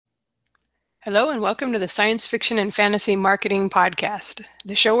Hello and welcome to the Science Fiction and Fantasy Marketing Podcast,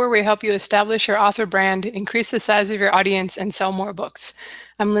 the show where we help you establish your author brand, increase the size of your audience, and sell more books.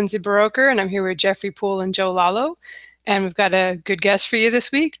 I'm Lindsay Baroker, and I'm here with Jeffrey Poole and Joe Lalo, and we've got a good guest for you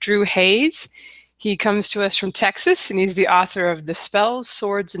this week, Drew Hayes. He comes to us from Texas, and he's the author of the Spells,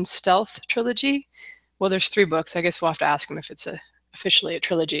 Swords, and Stealth Trilogy. Well, there's 3 books. I guess we'll have to ask him if it's officially a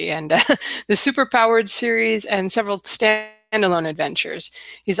trilogy, and the Superpowered series and several standalone adventures.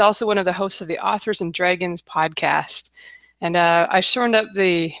 He's also one of the hosts of the Authors and Dragons podcast. And I shortened up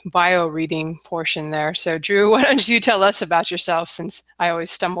the bio reading portion there. So Drew, why don't you tell us about yourself, since I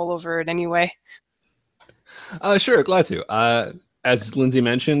always stumble over it anyway. Sure, glad to. As Lindsay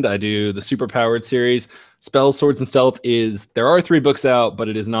mentioned, I do the Superpowered series. Spells, Swords, and Stealth there are 3 books out, but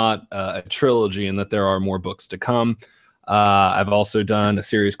it is not a trilogy in that there are more books to come. I've also done a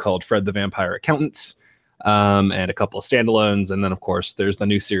series called Fred the Vampire Accountant, and a couple of standalones. And then, of course, there's the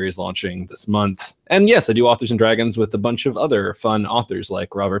new series launching this month. And yes, I do Authors and Dragons with a bunch of other fun authors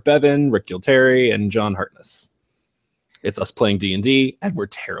like Robert Bevan, Rick Gilteri, and John Hartness. It's us playing D&D, and we're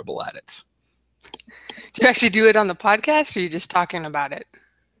terrible at it. Do you actually do it on the podcast, or are you just talking about it?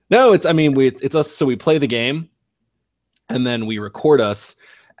 No, it's us. So we play the game, and then we record us,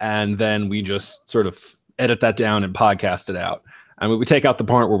 and then we just sort of edit that down and podcast it out. I mean, we take out the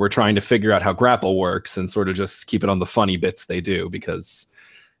part where we're trying to figure out how grapple works and sort of just keep it on the funny bits they do, because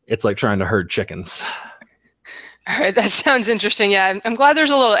it's like trying to herd chickens. All right, that sounds interesting. Yeah, I'm glad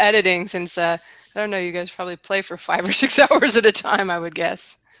there's a little editing, since I don't know, you guys probably play for 5 or 6 hours at a time, I would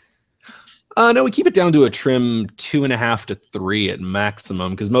guess. No, we keep it down to a trim 2.5 to 3 at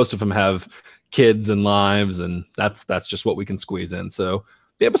maximum, because most of them have kids and lives, and that's just what we can squeeze in. So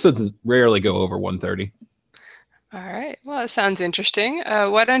the episodes rarely go over 1:30. All right. Well, that sounds interesting.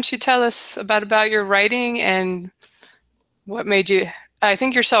 Why don't you tell us about your writing and what made you? I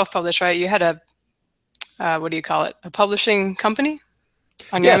think you're self-published, right? You had what do you call it? A publishing company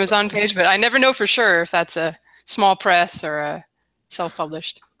on your Amazon page, but I never know for sure if that's a small press or a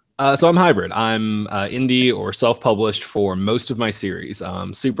self-published. So I'm hybrid. I'm indie or self-published for most of my series.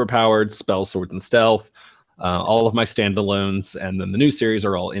 Superpowered, Spells, Swords, and Stealth, all of my standalones, and then the new series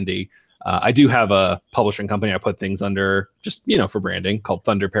are all indie. I do have a publishing company I put things under, just, for branding, called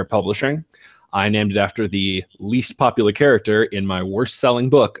Thunder Pear Publishing. I named it after the least popular character in my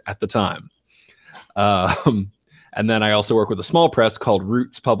worst-selling book at the time. And then I also work with a small press called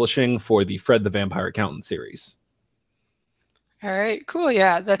Roots Publishing for the Fred the Vampire Accountant series. All right, cool.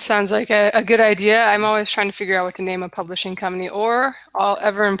 Yeah, that sounds like a good idea. I'm always trying to figure out what to name a publishing company, or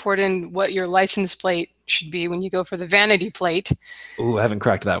ever important, what your license plate should be when you go for the vanity plate. Ooh, I haven't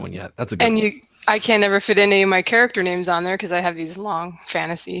cracked that one yet. That's a good one. I can't ever fit any of my character names on there because I have these long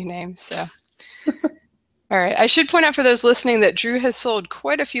fantasy names. So, all right. I should point out for those listening that Drew has sold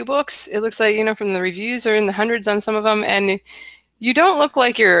quite a few books. It looks like, from the reviews are in the hundreds on some of them, and you don't look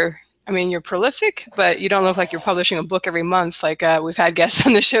like you're prolific, but you don't look like you're publishing a book every month. Like we've had guests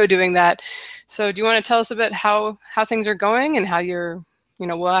on the show doing that. So do you want to tell us a bit how things are going and how you're,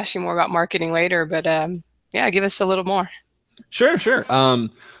 we'll ask you more about marketing later, but yeah, give us a little more. Sure.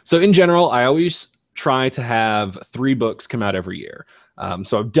 So in general, I always try to have 3 books come out every year.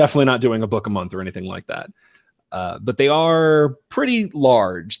 So I'm definitely not doing a book a month or anything like that. But they are pretty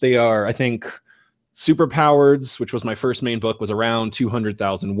large. They are, I think, Superpowered, which was my first main book, was around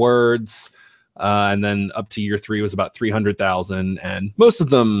 200,000 words. And then up to year 3 was about 300,000. And most of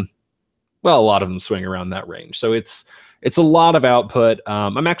them, well, a lot of them swing around that range. So it's a lot of output.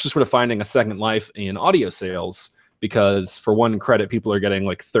 I'm actually sort of finding a second life in audio sales, because for one credit, people are getting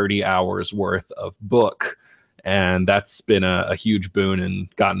like 30 hours worth of book. And that's been a huge boon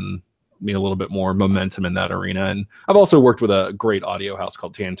and gotten me a little bit more momentum in that arena. And I've also worked with a great audio house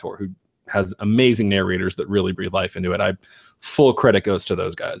called Tantor, who has amazing narrators that really breathe life into it. Full credit goes to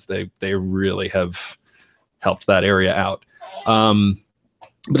those guys. They really have helped that area out.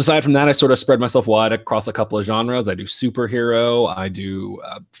 But aside from that, I sort of spread myself wide across a couple of genres. I do superhero, I do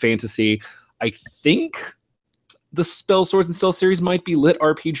fantasy. I think the Spells, Swords, and Stealth series might be lit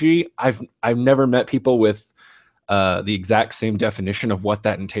RPG. I've never met people with the exact same definition of what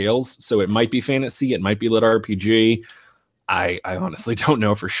that entails. So it might be fantasy, it might be lit RPG. I honestly don't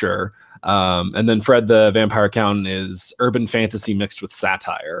know for sure. And then Fred the Vampire Accountant is urban fantasy mixed with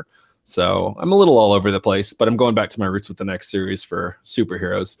satire. So I'm a little all over the place, but I'm going back to my roots with the next series for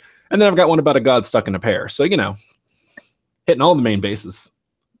superheroes. And then I've got one about a god stuck in a pear. So, hitting all the main bases.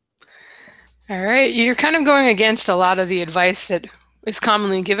 All right. You're kind of going against a lot of the advice that is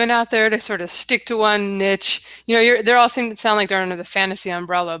commonly given out there, to sort of stick to one niche. They're all sound like they're under the fantasy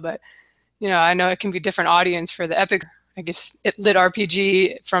umbrella, but, I know it can be different audience for the epic, I guess, lit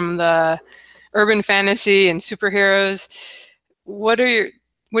RPG from the urban fantasy and superheroes. What are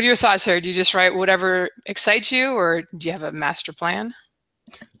your thoughts here? Do you just write whatever excites you, or do you have a master plan?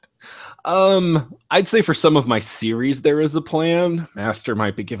 I'd say for some of my series there is a plan. Master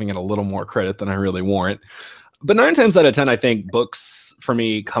might be giving it a little more credit than I really warrant. But 9 times out of 10, I think books for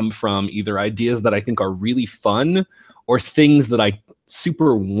me come from either ideas that I think are really fun or things that I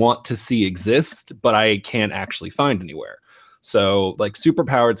super want to see exist, but I can't actually find anywhere. So like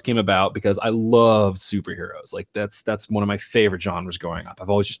superpowers came about because I love superheroes. Like that's one of my favorite genres growing up. I've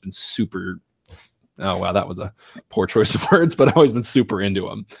always just been super. Oh wow, that was a poor choice of words, but I've always been super into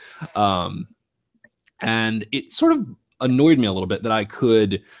them. Um, and it sort of annoyed me a little bit that I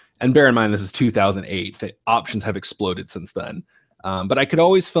could, and bear in mind this is 2008, the options have exploded since then. But I could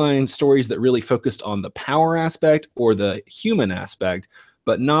always find stories that really focused on the power aspect or the human aspect,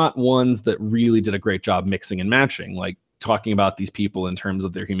 but not ones that really did a great job mixing and matching, like talking about these people in terms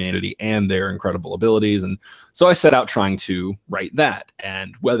of their humanity and their incredible abilities. And so I set out trying to write that.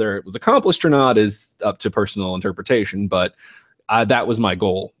 And whether it was accomplished or not is up to personal interpretation, but that was my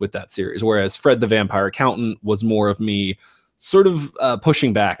goal with that series. Whereas Fred the Vampire Accountant was more of me sort of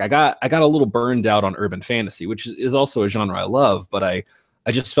pushing back. I got a little burned out on urban fantasy, which is also a genre I love, but I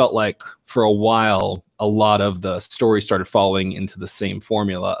just felt like for a while a lot of the stories started falling into the same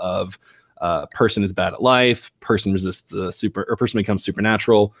formula of person is bad at life, person resists the person becomes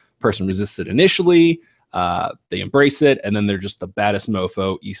supernatural, person resists it initially, they embrace it, and then they're just the baddest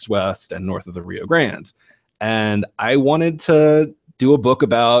mofo east, west, and north of the Rio Grande. And I wanted to do a book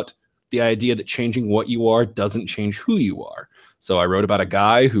about the idea that changing what you are doesn't change who you are. So I wrote about a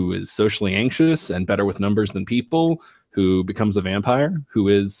guy who is socially anxious and better with numbers than people, who becomes a vampire, who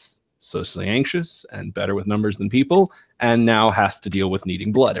is socially anxious and better with numbers than people, and now has to deal with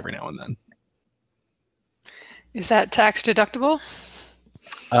needing blood every now and then. Is that tax deductible?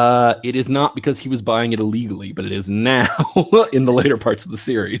 It is not, because he was buying it illegally, but it is now in the later parts of the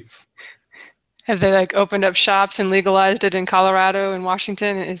series. Have they like opened up shops and legalized it in Colorado and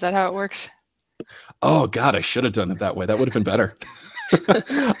Washington? Is that how it works? Oh God, I should have done it that way. That would have been better.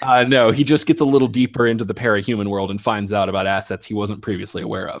 No, he just gets a little deeper into the parahuman world and finds out about assets he wasn't previously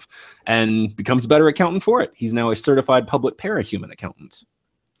aware of, and becomes a better accountant for it. He's now a certified public parahuman accountant.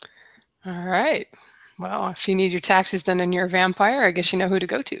 All right. Well, if you need your taxes done and you're a vampire, I guess you know who to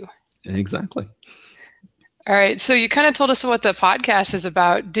go to. Exactly. All right. So you kind of told us what the podcast is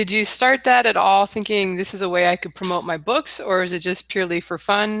about. Did you start that at all thinking this is a way I could promote my books, or is it just purely for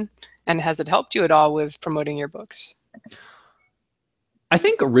fun? And has it helped you at all with promoting your books? I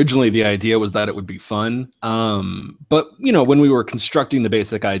think originally the idea was that it would be fun. But when we were constructing the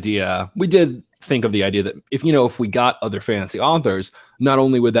basic idea, we did think of the idea that if we got other fantasy authors, not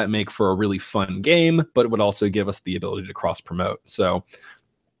only would that make for a really fun game, but it would also give us the ability to cross promote. So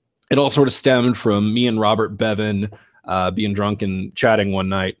it all sort of stemmed from me and Robert Bevan being drunk and chatting one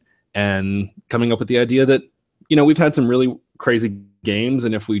night and coming up with the idea that, we've had some really crazy games,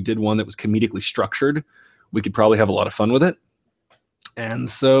 and if we did one that was comedically structured, we could probably have a lot of fun with it. And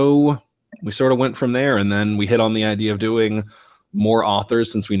so we sort of went from there, and then we hit on the idea of doing more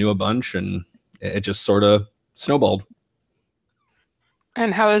authors since we knew a bunch, and it just sort of snowballed.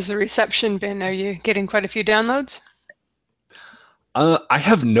 And how has the reception been? Are you getting quite a few downloads? I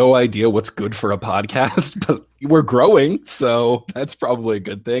have no idea what's good for a podcast, but we're growing, so that's probably a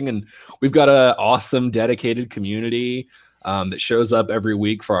good thing. And we've got an awesome, dedicated community that shows up every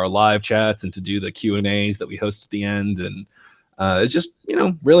week for our live chats and to do the Q&As that we host at the end. And it's just,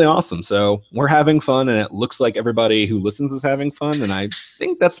 really awesome. So we're having fun, and it looks like everybody who listens is having fun. And I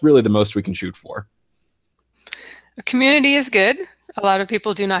think that's really the most we can shoot for. A community is good. A lot of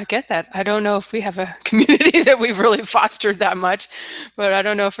people do not get that. I don't know if we have a community that we've really fostered that much, but I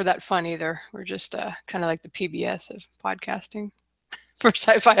don't know if we're that fun either. We're just kind of like the PBS of podcasting for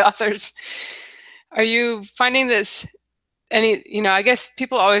sci-fi authors. Are you finding this I guess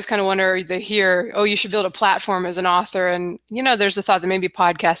people always kind of wonder, they hear, oh, you should build a platform as an author. And, there's a thought that maybe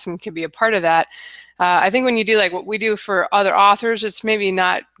podcasting could be a part of that. I think when you do like what we do for other authors, it's maybe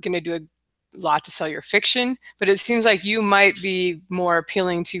not going to do a lot to sell your fiction, but it seems like you might be more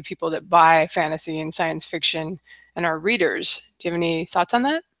appealing to people that buy fantasy and science fiction and are readers. Do you have any thoughts on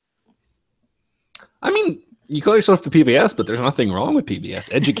that? I mean, you call yourself the PBS, but there's nothing wrong with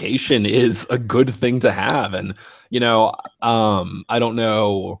PBS. Education is a good thing to have. And, I don't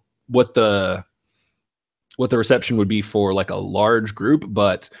know what the reception would be for like a large group,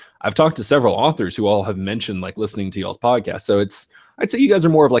 but I've talked to several authors who all have mentioned like listening to y'all's podcast. So I'd say you guys are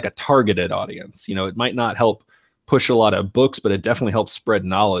more of like a targeted audience. It might not help push a lot of books, but it definitely helps spread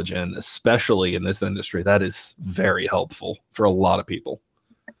knowledge. And especially in this industry, that is very helpful for a lot of people.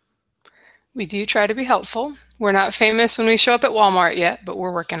 We do try to be helpful. We're not famous when we show up at Walmart yet, but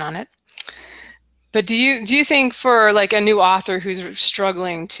we're working on it. But do you think for like a new author who's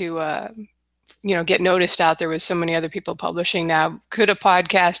struggling to get noticed out there with so many other people publishing now, could a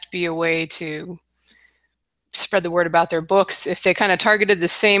podcast be a way to spread the word about their books if they kind of targeted the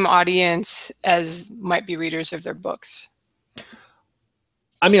same audience as might be readers of their books?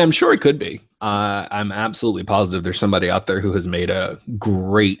 I mean, I'm sure it could be. I'm absolutely positive there's somebody out there who has made a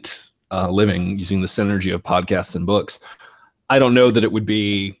great living using the synergy of podcasts and books. I don't know that it would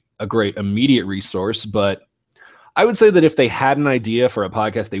be a great immediate resource, but I would say that if they had an idea for a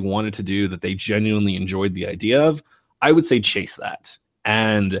podcast they wanted to do that they genuinely enjoyed the idea of, I would say chase that.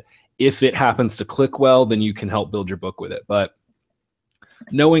 And if it happens to click well, then you can help build your book with it. But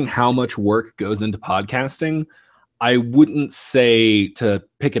knowing how much work goes into podcasting, I wouldn't say to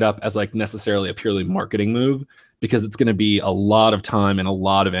pick it up as like necessarily a purely marketing move, because it's going to be a lot of time and a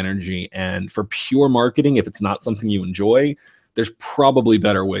lot of energy. And for pure marketing, if it's not something you enjoy, there's probably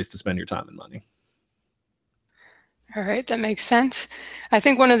better ways to spend your time and money. All right, that makes sense. I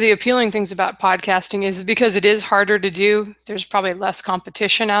think one of the appealing things about podcasting is because it is harder to do, there's probably less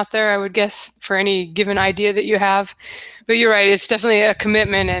competition out there, I would guess, for any given idea that you have. But you're right, it's definitely a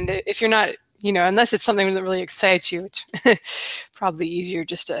commitment. And if you're not, unless it's something that really excites you, it's probably easier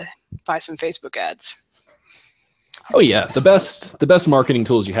just to buy some Facebook ads. Oh yeah, the best marketing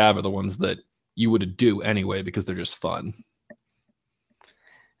tools you have are the ones that you would do anyway because they're just fun.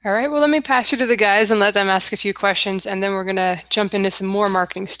 All right, well, let me pass you to the guys and let them ask a few questions, and then we're going to jump into some more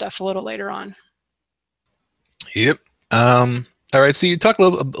marketing stuff a little later on. Yep. All right, so you talked a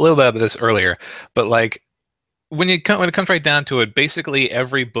little bit about this earlier, but like when it comes right down to it, basically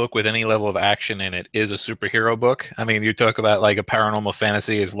every book with any level of action in it is a superhero book. I mean, you talk about like a paranormal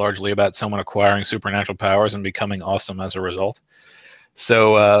fantasy is largely about someone acquiring supernatural powers and becoming awesome as a result.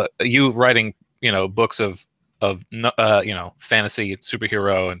 So you writing, books of fantasy,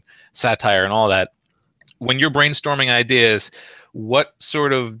 superhero, and satire and all that. When you're brainstorming ideas, what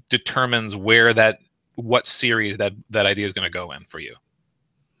sort of determines what series that idea is going to go in for you?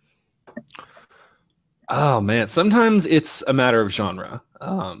 Oh man, sometimes it's a matter of genre.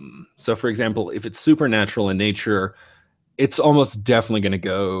 So for example, if it's supernatural in nature, it's almost definitely going to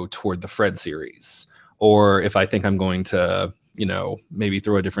go toward the Fred series. Or if I think I'm going to, maybe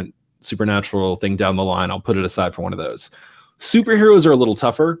throw a different supernatural thing down the line, I'll put it aside for one of those. Superheroes are a little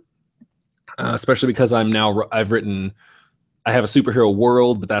tougher, especially because I have a superhero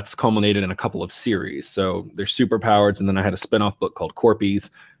world, but that's culminated in a couple of series. So there's superpowers, and then I had a spinoff book called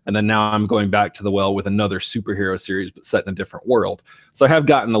Corpies, and then now I'm going back to the well with another superhero series, but set in a different world. So I have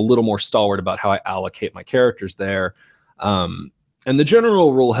gotten a little more stalwart about how I allocate my characters there. And the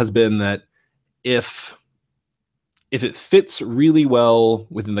general rule has been that if it fits really well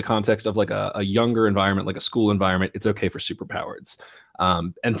within the context of like a younger environment, like a school environment, it's okay for superpowers.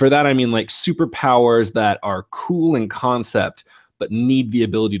 And for that, I mean like superpowers that are cool in concept, but need the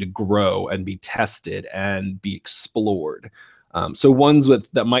ability to grow and be tested and be explored. So ones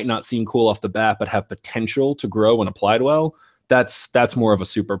that might not seem cool off the bat, but have potential to grow when applied well, that's more of a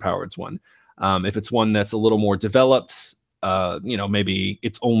superpowers one. If it's one that's a little more developed, maybe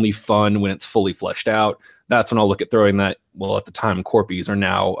it's only fun when it's fully fleshed out, that's when I'll look at throwing that. Well, at the time, Corpies are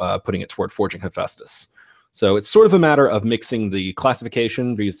now putting it toward Forging Hephaestus. So it's sort of a matter of mixing the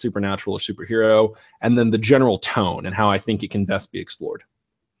classification via supernatural or superhero, and then the general tone and how I think it can best be explored.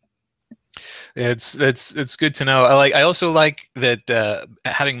 It's good to know. I also like that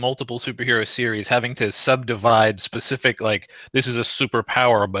having multiple superhero series, having to subdivide specific, like this is a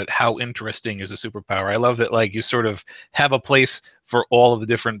superpower, but how interesting is a superpower? I love that like you sort of have a place for all of the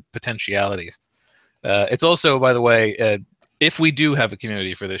different potentialities. It's also, by the way, if we do have a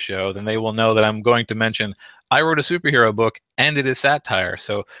community for this show, then they will know that I'm going to mention I wrote a superhero book and it is satire.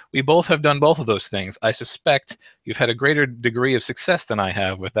 So we both have done both of those things. I suspect you've had a greater degree of success than I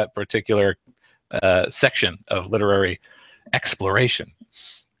have with that particular section of literary exploration.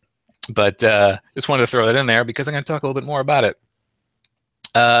 But just wanted to throw that in there because I'm going to talk a little bit more about it.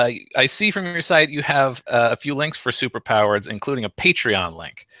 I see from your site you have a few links for superpowers, including a Patreon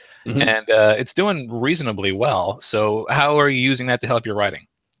link. Mm-hmm. And it's doing reasonably well. So how are you using that to help your writing?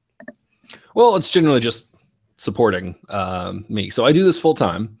 Well, it's generally just supporting me. So I do this full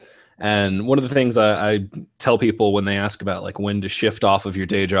time. And one of the things I tell people when they ask about like when to shift off of your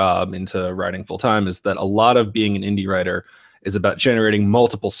day job into writing full time is that a lot of being an indie writer is about generating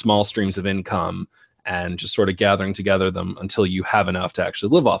multiple small streams of income and just sort of gathering together them until you have enough to actually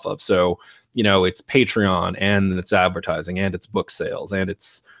live off of. So, it's Patreon and it's advertising and it's book sales and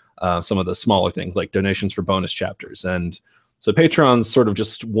it's some of the smaller things like donations for bonus chapters. And so Patreon's sort of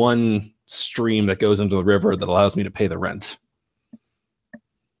just one stream that goes into the river that allows me to pay the rent.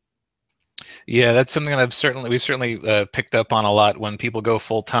 Yeah, that's something that we've certainly picked up on a lot when people go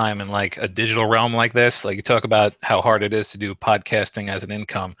full time in like a digital realm like this. Like you talk about how hard it is to do podcasting as an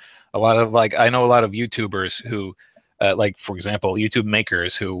income. A lot of I know a lot of YouTubers who, like for example, YouTube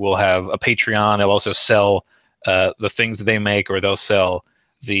makers who will have a Patreon. They'll also sell the things that they make, or they'll sell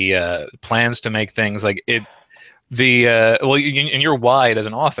the plans to make things like it. Well, and you're wide as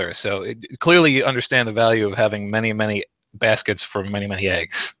an author, so clearly you understand the value of having many baskets for many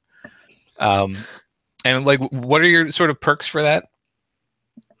eggs. And like, what are your sort of perks for that?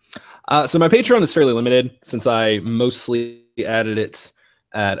 So my Patreon is fairly limited since I mostly added it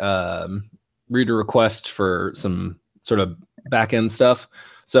at reader request for some sort of back end stuff.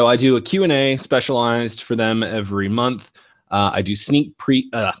 So I do a Q&A specialized for them every month. I do sneak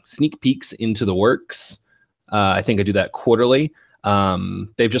peeks into the works. I think I do that quarterly.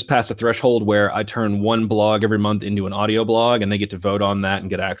 They've just passed a threshold where I turn one blog every month into an audio blog, and they get to vote on that and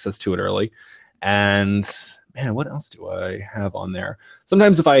get access to it early. And man, what else do I have on there?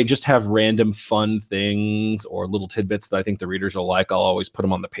 Sometimes if I just have random fun things or little tidbits that I think the readers will like, I'll always put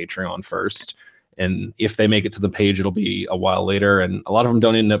them on the Patreon first. And if they make it to the page, it'll be a while later. And a lot of them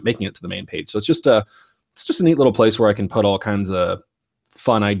don't end up making it to the main page. So it's just a neat little place where I can put all kinds of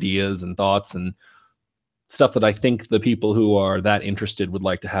fun ideas and thoughts and stuff that I think the people who are that interested would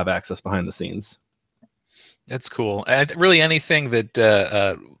like to have access behind the scenes. That's cool. And really anything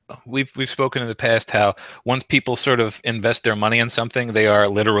that we've spoken in the past, how once people sort of invest their money in something, they are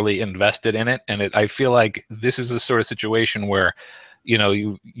literally invested in it. And I feel like this is a sort of situation where, you know,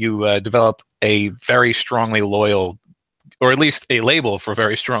 you develop a very strongly loyal, or at least a label for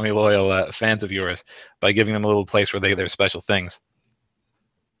very strongly loyal fans of yours by giving them a little place where they get their special things.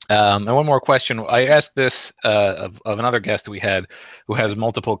 And one more question. I asked this of another guest that we had who has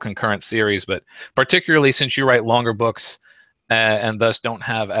multiple concurrent series, but particularly since you write longer books and thus don't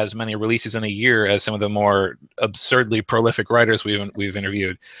have as many releases in a year as some of the more absurdly prolific writers we've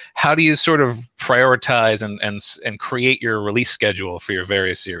interviewed, how do you sort of prioritize and create your release schedule for your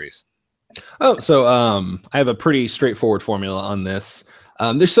various series? Oh, so I have a pretty straightforward formula on this.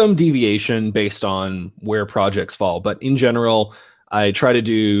 There's some deviation based on where projects fall, but in general, I try to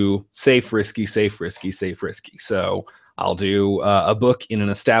do safe, risky, safe, risky, safe, risky. So I'll do a book in an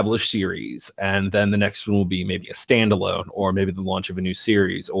established series, and then the next one will be maybe a standalone, or maybe the launch of a new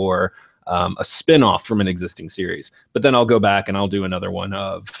series, or a spin-off from an existing series. But then I'll go back and I'll do another one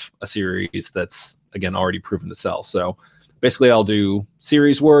of a series that's, again, already proven to sell. So basically I'll do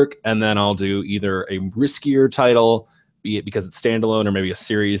series work, and then I'll do either a riskier title, be it because it's standalone, or maybe a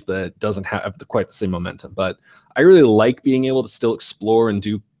series that doesn't have quite the same momentum. But I really like being able to still explore and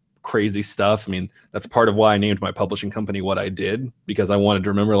do crazy stuff. I mean, that's part of why I named my publishing company what I did, because I wanted to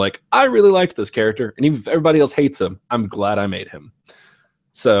remember, like, I really liked this character, and even if everybody else hates him, I'm glad I made him.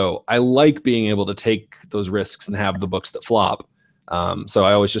 So I like being able to take those risks and have the books that flop. So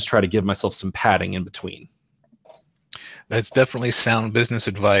I always just try to give myself some padding in between. That's definitely sound business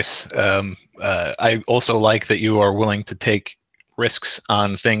advice. I also like that you are willing to take risks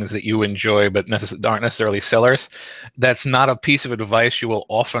on things that you enjoy but aren't necessarily sellers. That's not a piece of advice you will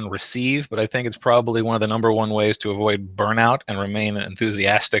often receive, but I think it's probably one of the #1 ways to avoid burnout and remain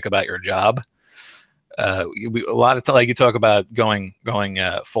enthusiastic about your job. A lot of like you talk about going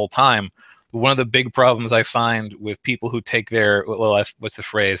full time. One of the big problems I find with people who take their, well, what's the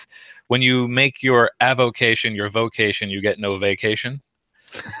phrase? When you make your avocation your vocation, you get no vacation.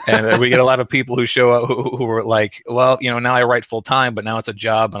 And we get a lot of people who show up who are like, well, you know, now I write full time, but now it's a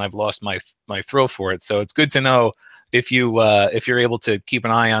job and I've lost my thrill for it. So it's good to know if you're able to keep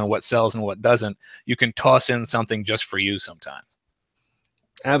an eye on what sells and what doesn't, you can toss in something just for you sometimes.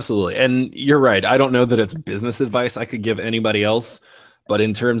 Absolutely. And you're right. I don't know that it's business advice I could give anybody else. But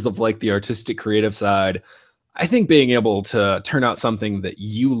in terms of like the artistic creative side, I think being able to turn out something that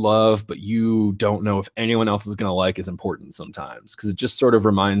you love, but you don't know if anyone else is going to like, is important sometimes, because it just sort of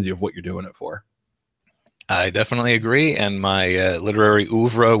reminds you of what you're doing it for. I definitely agree, and my literary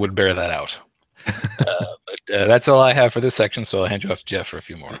oeuvre would bear that out. But that's all I have for this section, so I'll hand you off to Jeff for a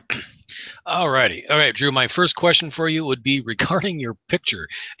few more. All righty. All right, Drew, my first question for you would be regarding your picture.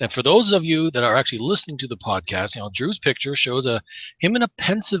 Now, for those of you that are actually listening to the podcast, you know, Drew's picture shows him in a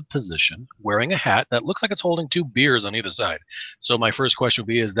pensive position, wearing a hat that looks like it's holding 2 beers on either side. So my first question would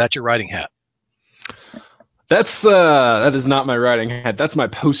be, is that your writing hat? That is not my writing hat. That's my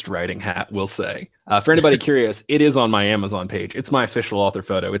post-writing hat, we'll say. For anybody curious, it is on my Amazon page. It's my official author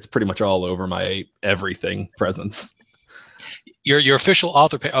photo. It's pretty much all over my everything presence. Your official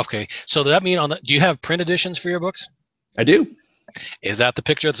author page. Okay, so does that mean do you have print editions for your books? I do. Is that the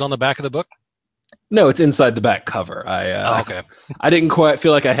picture that's on the back of the book? No, it's inside the back cover. Okay. I didn't quite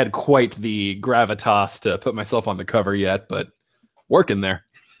feel like I had quite the gravitas to put myself on the cover yet, but working there.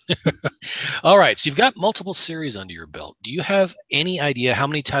 All right, so you've got multiple series under your belt. Do you have any idea how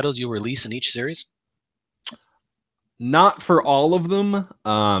many titles you'll release in each series? Not for all of them.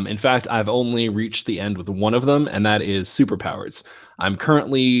 In fact, I've only reached the end with one of them, and that is Superpowers. I'm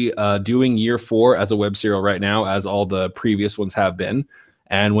currently doing year 4 as a web serial right now, as all the previous ones have been.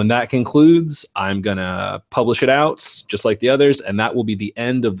 And when that concludes, I'm going to publish it out, just like the others, and that will be the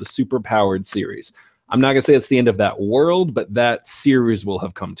end of the Superpowered series. I'm not going to say it's the end of that world, but that series will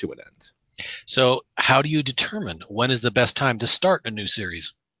have come to an end. So how do you determine when is the best time to start a new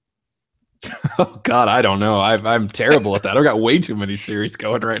series? Oh, God, I don't know. I'm terrible at that. I've got way too many series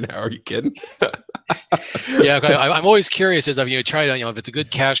going right now. Are you kidding? Yeah, okay. I'm always curious as you try to, if it's a good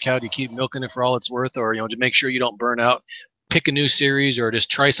cash cow, do you keep milking it for all it's worth, or to make sure you don't burn out, pick a new series, or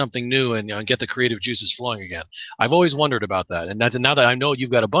just try something new and get the creative juices flowing again. I've always wondered about that, and now that I know you've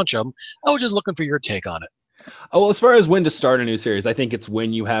got a bunch of them, I was just looking for your take on it. Oh, well, as far as when to start a new series, I think it's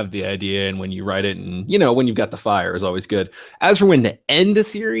when you have the idea and when you write it, and when you've got the fire is always good. As for when to end a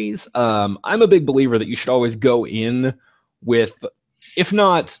series, I'm a big believer that you should always go in with, if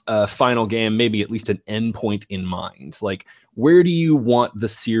not a final game, maybe at least an end point in mind. Like, where do you want the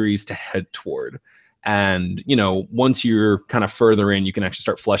series to head toward? And once you're kind of further in, you can actually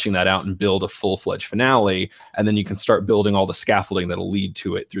start fleshing that out and build a full-fledged finale, and then you can start building all the scaffolding that'll lead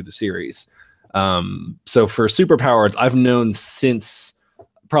to it through the series. So for Superpowers, I've known since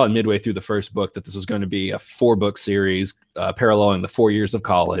probably midway through the first book that this was going to be a 4-book series paralleling the 4 years of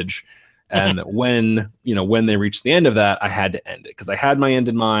college. And when they reached the end of that, I had to end it because I had my end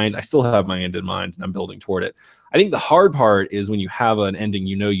in mind. I still have my end in mind, and I'm building toward it. I think the hard part is when you have an ending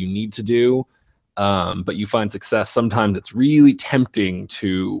you need to do, but you find success. Sometimes it's really tempting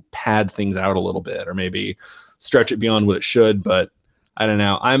to pad things out a little bit or maybe stretch it beyond what it should, but I don't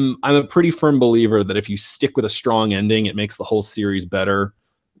know. I'm a pretty firm believer that if you stick with a strong ending, it makes the whole series better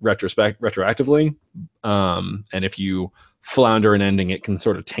retroactively. And if you flounder an ending, it can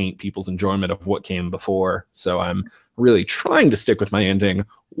sort of taint people's enjoyment of what came before. So I'm really trying to stick with my ending.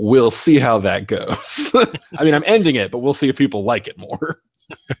 We'll see how that goes. I mean, I'm ending it, but we'll see if people like it more.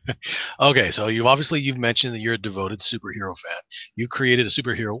 Okay, so you've mentioned that you're a devoted superhero fan. You created a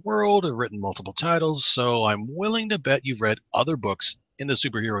superhero world and written multiple titles, so I'm willing to bet you've read other books in the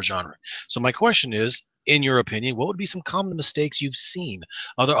superhero genre. So my question is, in your opinion, what would be some common mistakes you've seen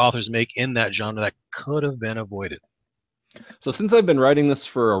other authors make in that genre that could have been avoided? So since I've been writing this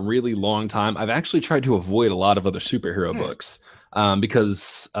for a really long time, I've actually tried to avoid a lot of other superhero books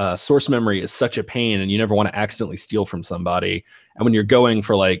because source memory is such a pain, and you never want to accidentally steal from somebody. And when you're going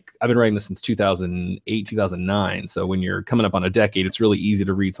for I've been writing this since 2008, 2009. So when you're coming up on a decade, it's really easy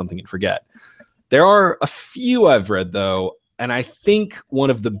to read something and forget. There are a few I've read, though, and I think one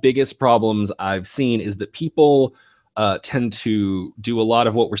of the biggest problems I've seen is that people tend to do a lot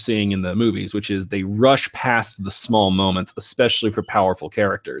of what we're seeing in the movies, which is they rush past the small moments, especially for powerful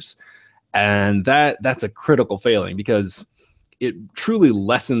characters. And that's a critical failing because it truly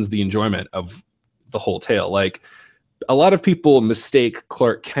lessens the enjoyment of the whole tale. Like, a lot of people mistake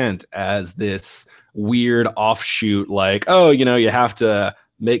Clark Kent as this weird offshoot, like, oh, you have to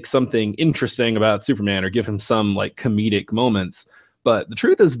make something interesting about Superman or give him some comedic moments. But the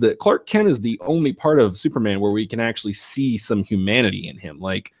truth is that Clark Kent is the only part of Superman where we can actually see some humanity in him.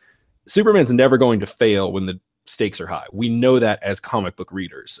 Like, Superman's never going to fail when the stakes are high. We know that as comic book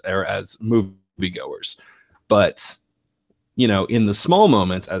readers or as moviegoers. But, in the small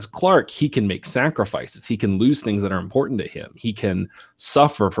moments, as Clark, he can make sacrifices. He can lose things that are important to him. He can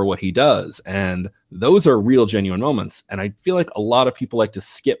suffer for what he does. And those are real, genuine moments. And I feel like a lot of people like to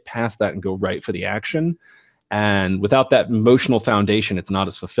skip past that and go right for the action. And without that emotional foundation, it's not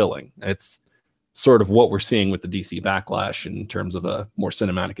as fulfilling. It's sort of what we're seeing with the DC backlash in terms of a more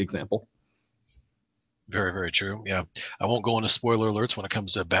cinematic example. Very, very true. Yeah. I won't go into spoiler alerts when it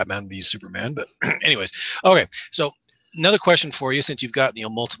comes to Batman v Superman, but anyways. Okay. So another question for you, since you've got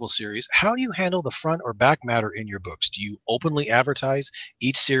multiple series, how do you handle the front or back matter in your books? Do you openly advertise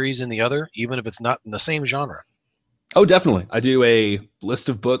each series in the other, even if it's not in the same genre? Oh, definitely. I do a list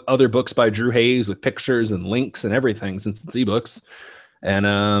of other books by Drew Hayes with pictures and links and everything, since it's ebooks.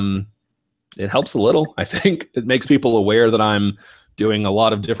 And it helps a little, I think. It makes people aware that I'm doing a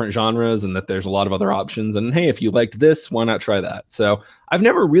lot of different genres and that there's a lot of other options. And hey, if you liked this, why not try that? So I've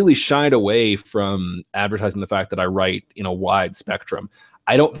never really shied away from advertising the fact that I write in a wide spectrum.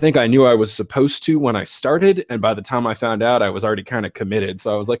 I don't think I knew I was supposed to when I started. And by the time I found out, I was already kind of committed.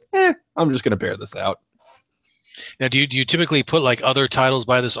 So I was like, I'm just going to bear this out. Now, do you typically put like other titles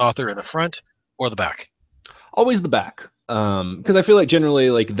by this author in the front or the back? Always the back. Because I feel like generally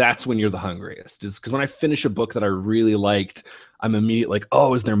like that's when you're the hungriest. Is because when I finish a book that I really liked, I'm immediately like,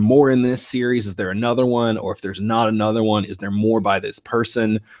 oh, is there more in this series? Is there another one? Or if there's not another one, is there more by this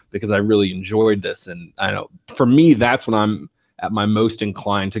person? Because I really enjoyed this. And I know for me, that's when I'm at my most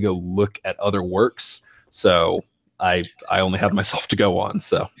inclined to go look at other works. So I only have myself to go on.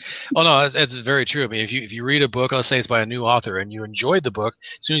 So Oh no, that's very true. I mean, if you read a book, let's say it's by a new author, and you enjoyed the book,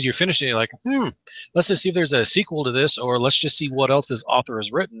 as soon as you finish it, you're like, let's just see if there's a sequel to this, or let's just see what else this author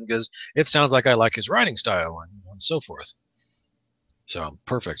has written, because it sounds like I like his writing style and so forth. So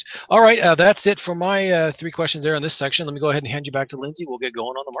perfect. All right, that's it for my 3 questions there in this section. Let me go ahead and hand you back to Lindsay. We'll get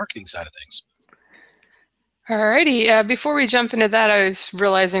going on the marketing side of things. Alrighty. Before we jump into that, I was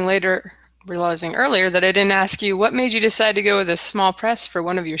realizing earlier that I didn't ask you what made you decide to go with a small press for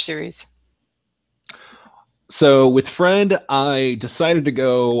one of your series. So with Fred, I decided to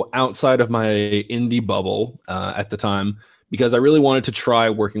go outside of my indie bubble at the time because I really wanted to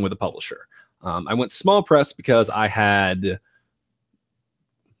try working with a publisher. I went small press because I had,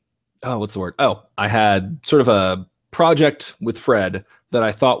 I had sort of a project with Fred that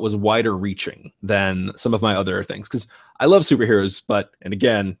I thought was wider reaching than some of my other things. Because I love superheroes, and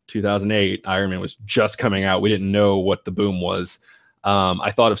again, 2008, Iron Man was just coming out. We didn't know what the boom was.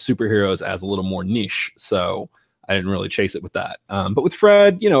 I thought of superheroes as a little more niche, so I didn't really chase it with that. But with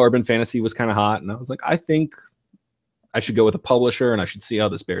Fred, urban fantasy was kind of hot, and I was like, I think I should go with a publisher, and I should see how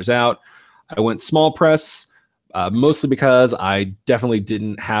this bears out. I went small press, mostly because I definitely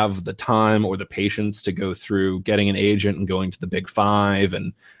didn't have the time or the patience to go through getting an agent and going to the big 5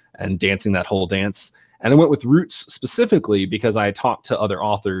 and dancing that whole dance. And I went with Roots specifically because I talked to other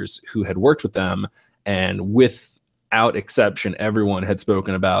authors who had worked with them, and without exception, everyone had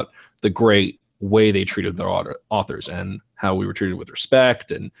spoken about the great way they treated their authors and how we were treated with respect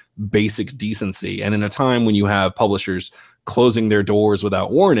and basic decency. And in a time when you have publishers closing their doors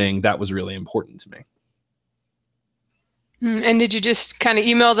without warning, that was really important to me. And did you just kind of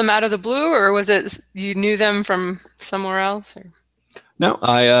email them out of the blue, or was it you knew them from somewhere else? Or? No,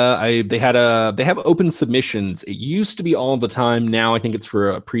 they have open submissions. It used to be all the time. Now I think it's for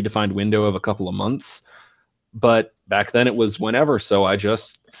a predefined window of a couple of months. But back then it was whenever. So I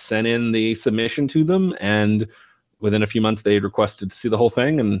just sent in the submission to them, and within a few months they requested to see the whole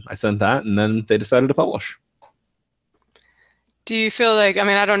thing, and I sent that, and then they decided to publish. Do you feel like,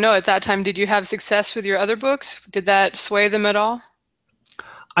 I don't know, at that time, did you have success with your other books? Did that sway them at all?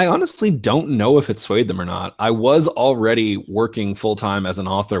 I honestly don't know if it swayed them or not. I was already working full-time as an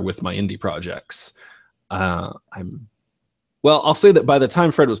author with my indie projects. I'll say that by the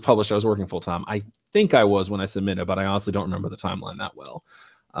time Fred was published, I was working full-time. I think I was when I submitted, but I honestly don't remember the timeline that well.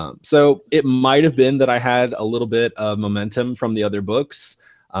 So it might have been that I had a little bit of momentum from the other books.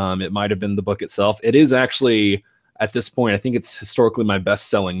 It might have been the book itself. It is actually, at this point, I think it's historically my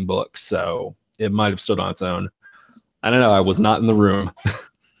best-selling book, so it might have stood on its own. I don't know. I was not in the room.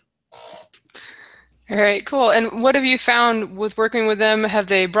 All right, cool. And what have you found with working with them? Have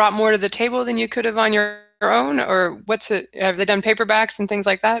they brought more to the table than you could have on your own, or have they done paperbacks and things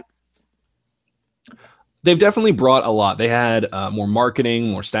like that? They've definitely brought a lot. They had more marketing,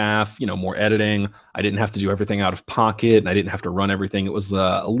 more staff, more editing. I didn't have to do everything out of pocket, and I didn't have to run everything. It was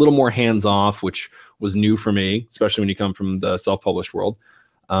a little more hands-off, which was new for me, especially when you come from the self-published world.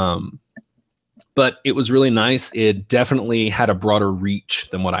 But it was really nice. It definitely had a broader reach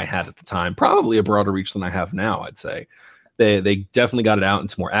than what I had at the time. Probably a broader reach than I have now, I'd say. They definitely got it out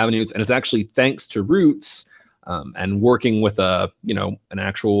into more avenues, and it's actually thanks to Roots and working with an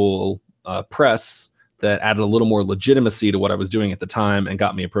actual press that added a little more legitimacy to what I was doing at the time and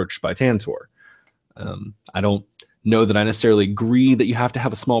got me approached by Tantor. I don't know that I necessarily agree that you have to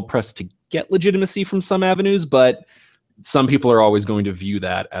have a small press to get legitimacy from some avenues, but some people are always going to view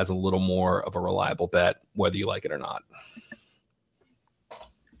that as a little more of a reliable bet, whether you like it or not.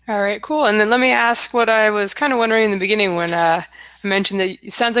 All right, cool. And then let me ask what I was kind of wondering in the beginning when I mentioned that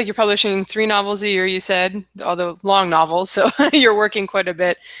it sounds like you're publishing 3 novels a year, you said, although long novels, so you're working quite a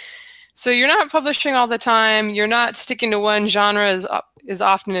bit. So you're not publishing all the time. You're not sticking to one genre as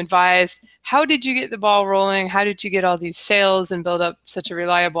often advised. How did you get the ball rolling? How did you get all these sales and build up such a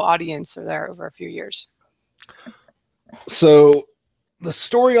reliable audience there over a few years? So the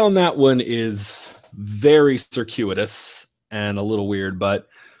story on that one is very circuitous and a little weird, but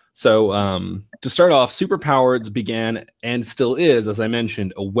so to start off, Superpowered began and still is, as I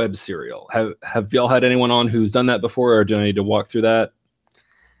mentioned, a web serial. Have y'all had anyone on who's done that before, or do I need to walk through that?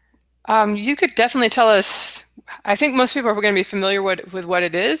 You could definitely tell us. I think most people are going to be familiar with what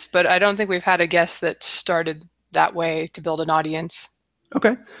it is, but I don't think we've had a guest that started that way to build an audience?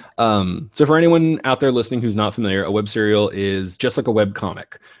 Okay. So for anyone out there listening who's not familiar, a web serial is just like a web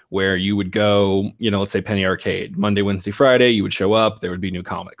comic where you would go, let's say Penny Arcade, Monday, Wednesday, Friday, you would show up, there would be new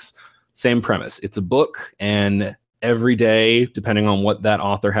comics. Same premise. It's a book, and every day, depending on what that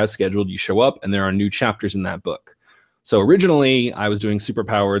author has scheduled, you show up and there are new chapters in that book. So originally I was doing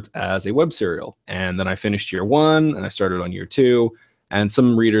Superpowers as a web serial, and then I finished year 1 and I started on year 2. And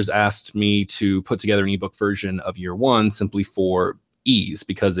some readers asked me to put together an ebook version of year 1 simply for ease,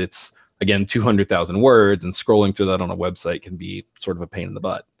 because it's, again, 200,000 words, and scrolling through that on a website can be sort of a pain in the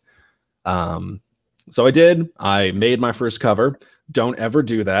butt. So I did. I made my first cover. Don't ever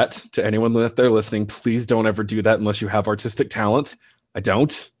do that. To anyone out there listening, please don't ever do that unless you have artistic talent. I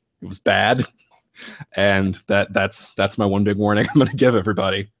don't. It was bad. And that's my one big warning I'm going to give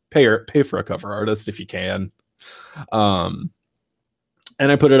everybody. Pay for a cover artist if you can. And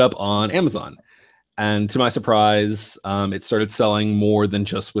I put it up on Amazon. And to my surprise, it started selling more than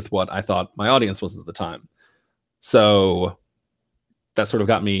just with what I thought my audience was at the time. So that sort of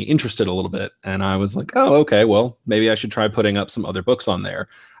got me interested a little bit. And I was like, oh, okay, well, maybe I should try putting up some other books on there.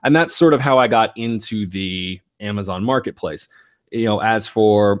 And that's sort of how I got into the Amazon marketplace. As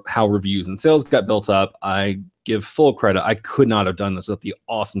for how reviews and sales got built up, I give full credit. I could not have done this without the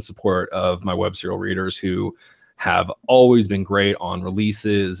awesome support of my web serial readers, who have always been great on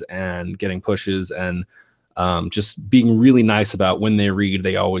releases and getting pushes, and just being really nice about when they read,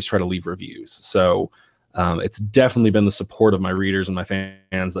 they always try to leave reviews. So it's definitely been the support of my readers and my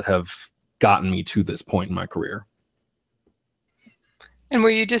fans that have gotten me to this point in my career. And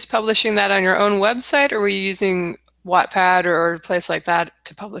were you just publishing that on your own website, or were you using Wattpad or a place like that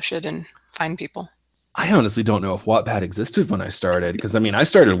to publish it and find people? I honestly don't know if Wattpad existed when I started, because I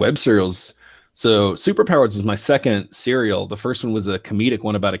started web serials. So Superpowers was my second serial. The first one was a comedic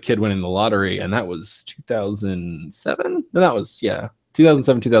one about a kid winning the lottery, and that was 2007? No, that was,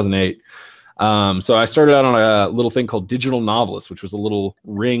 2007, 2008. So I started out on a little thing called Digital Novelist, which was a little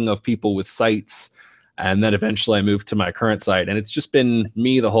ring of people with sites. And then eventually I moved to my current site, and it's just been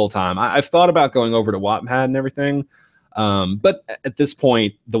me the whole time. I've thought about going over to Wattpad and everything. But at this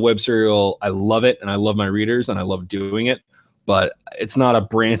point, the web serial, I love it, and I love my readers, and I love doing it. But it's not a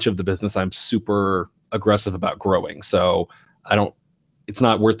branch of the business I'm super aggressive about growing. So it's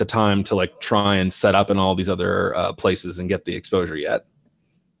not worth the time to try and set up in all these other places and get the exposure yet.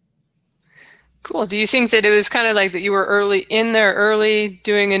 Cool. Do you think that it was kind of like that you were early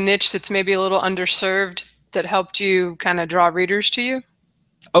doing a niche that's maybe a little underserved that helped you kind of draw readers to you?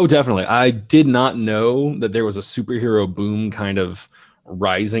 Oh, definitely. I did not know that there was a superhero boom kind of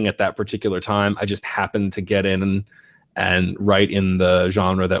rising at that particular time. I just happened to get in and write in the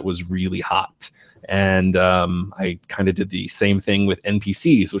genre that was really hot. And I kind of did the same thing with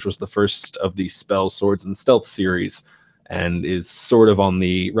NPCs, which was the first of the Spells, Swords, and Stealth series, and is sort of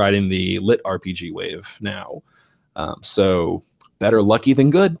riding the lit RPG wave now. So better lucky than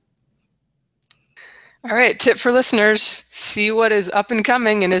good. All right, tip for listeners: see what is up and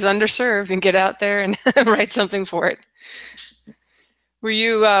coming and is underserved, and get out there and write something for it. Were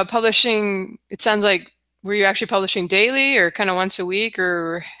you publishing? It sounds like, were you actually publishing daily or kind of once a week,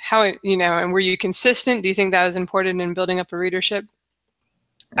 or how? And were you consistent? Do you think that was important in building up a readership?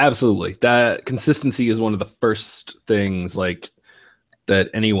 Absolutely. That consistency is one of the first things that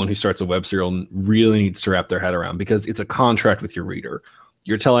anyone who starts a web serial really needs to wrap their head around, because it's a contract with your reader.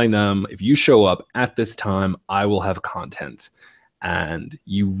 You're telling them, if you show up at this time, I will have content. And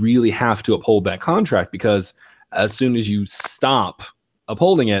you really have to uphold that contract, because as soon as you stop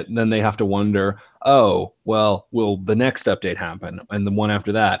upholding it, then they have to wonder, oh, well, will the next update happen? And the one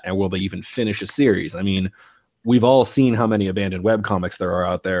after that? And will they even finish a series? We've all seen how many abandoned webcomics there are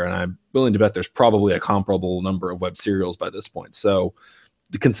out there, and I'm willing to bet there's probably a comparable number of web serials by this point. So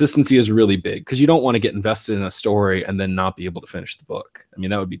the consistency is really big, because you don't want to get invested in a story and then not be able to finish the book.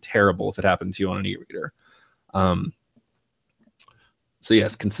 That would be terrible if it happened to you on an e-reader. So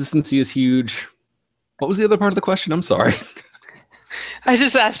yes, consistency is huge. What was the other part of the question? I'm sorry. I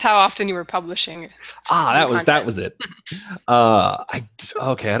just asked how often you were publishing. That was it. I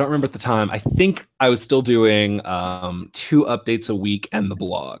don't remember at the time. I think I was still doing 2 updates a week and the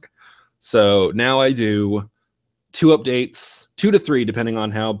blog. So now I do 2 updates, 2 to 3, depending on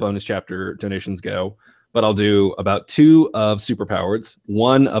how bonus chapter donations go. But I'll do about 2 of Superpowers,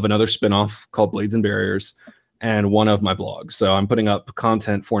 1 of another spinoff called Blades and Barriers, and 1 of my blog. So I'm putting up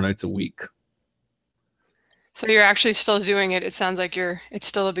content 4 nights a week. So you're actually still doing it. It sounds like it's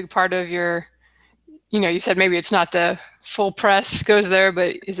still a big part of your, you said maybe it's not the full press goes there,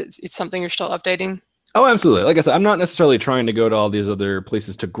 but it's something you're still updating? Oh, absolutely. Like I said, I'm not necessarily trying to go to all these other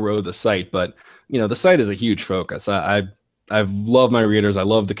places to grow the site, but the site is a huge focus. I love my readers. I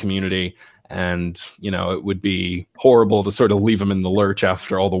love the community, and it would be horrible to sort of leave them in the lurch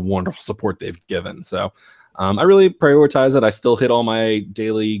after all the wonderful support they've given. So, I really prioritize it. I still hit all my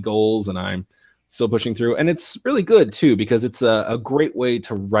daily goals, and I'm still pushing through. And it's really good too because it's a great way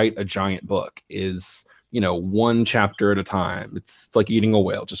to write a giant book. Is one chapter at a time. It's like eating a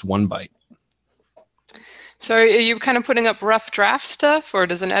whale, just one bite. So are you kind of putting up rough draft stuff, or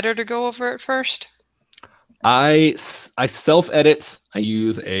does an editor go over it first? I self-edit. I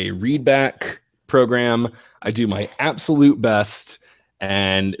use a readback program. I do my absolute best,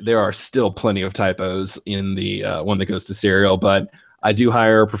 and there are still plenty of typos in the one that goes to serial, but I do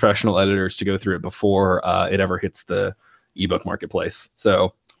hire professional editors to go through it before it ever hits the ebook marketplace.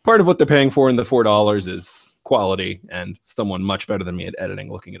 So part of what they're paying for in the $4 is quality and someone much better than me at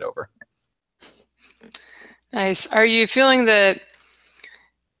editing looking it over. Nice. Are you feeling that,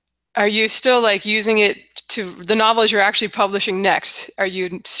 are you still like using it to the novels you're actually publishing next? Are you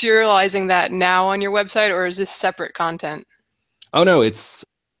serializing that now on your website, or is this separate content? Oh no, it's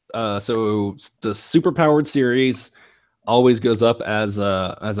so the superpowered series always goes up as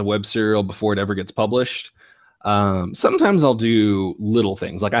a web serial before it ever gets published. Sometimes I'll do little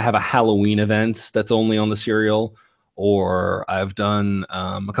things, like I have a Halloween event that's only on the serial, or I've done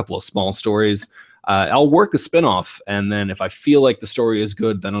a couple of small stories. I'll work a spinoff, and then if I feel like the story is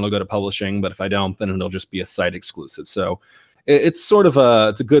good, then it'll go to publishing. But if I don't, then it'll just be a site exclusive. So it's sort of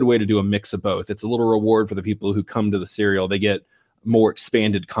it's a good way to do a mix of both. It's a little reward for the people who come to the serial. They get more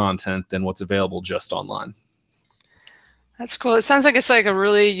expanded content than what's available just online. That's cool. It sounds like it's like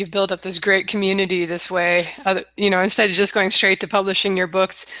you've built up this great community this way, instead of just going straight to publishing your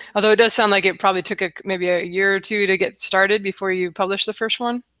books. Although it does sound like it probably took maybe a year or two to get started before you published the first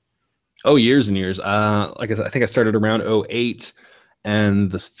one. Oh, years and years. Like I said, I think I started around 08, and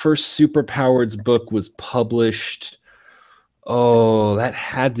the first Superpowers book was published. Oh, that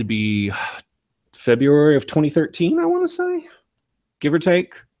had to be February of 2013, I want to say, give or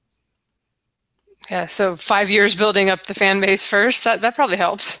take. Yeah, so 5 years building up the fan base first, that probably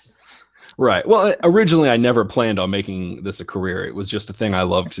helps. Right. Well, originally I never planned on making this a career. It was just a thing I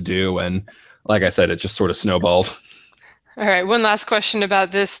loved to do, and like I said, it just sort of snowballed. All right, one last question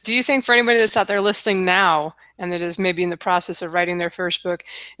about this. Do you think for anybody that's out there listening now and that is maybe in the process of writing their first book,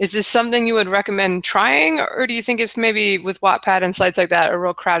 is this something you would recommend trying, or do you think it's maybe with Wattpad and sites like that a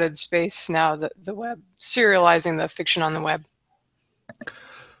real crowded space now, the web, serializing the fiction on the web?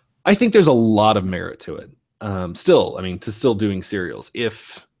 I think there's a lot of merit to it. Still, I mean, to still doing serials.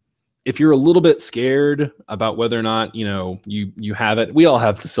 If you're a little bit scared about whether or not you have it, we all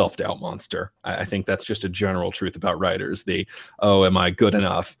have the self-doubt monster. I think that's just a general truth about writers. Oh, am I good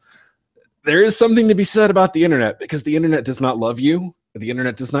enough? There is something to be said about the internet, because the internet does not love you, the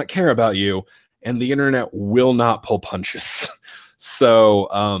internet does not care about you, and the internet will not pull punches. So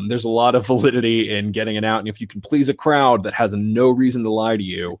there's a lot of validity in getting it out, and if you can please a crowd that has no reason to lie to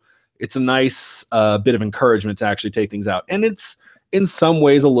you, it's a nice bit of encouragement to actually take things out. And it's in some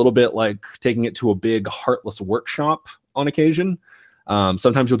ways a little bit like taking it to a big heartless workshop on occasion.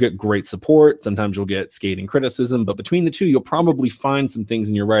 Sometimes you'll get great support, sometimes you'll get scathing criticism, but between the two, you'll probably find some things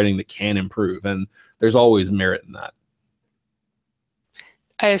in your writing that can improve, and there's always merit in that.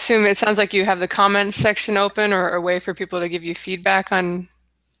 I assume it sounds like you have the comments section open, or a way for people to give you feedback on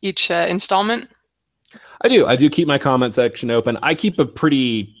each installment. I do keep my comment section open. I keep a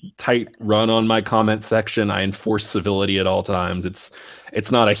pretty tight run on my comment section. I enforce civility at all times.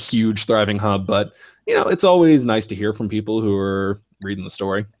 It's not a huge thriving hub, but it's always nice to hear from people who are reading the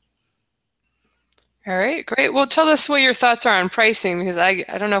story. All right, great. Well, tell us what your thoughts are on pricing, because I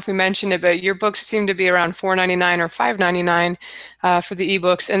don't know if we mentioned it, but your books seem to be around $4.99 or $5.99 for the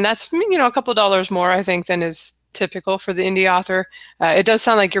ebooks, and that's a couple of dollars more, I think, than is typical for the indie author. It does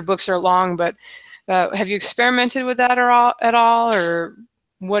sound like your books are long, but have you experimented with that at all, or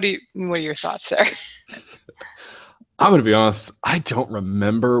what are your thoughts there? I'm gonna be honest. I don't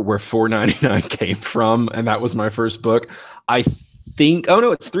remember where $4.99 came from, and that was my first book. I think. Oh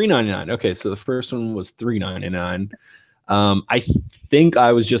no, it's $3.99. Okay, so the first one was $3.99. I think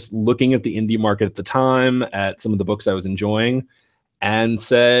I was just looking at the indie market at the time, at some of the books I was enjoying, and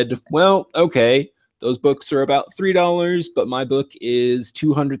said, well, okay, those books are about $3, but my book is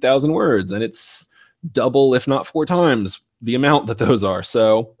 200,000 words, and it's double, if not 4 times, the amount that those are.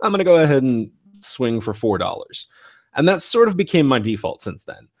 So I'm going to go ahead and swing for $4. And that sort of became my default since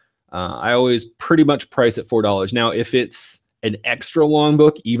then. I always pretty much price at $4. Now, if it's an extra long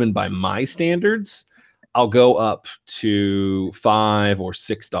book, even by my standards, I'll go up to $5 or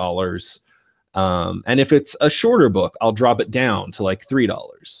 $6. And if it's a shorter book, I'll drop it down to like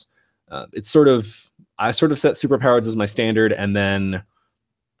 $3. It's sort of, I sort of set superpowers as my standard, and then,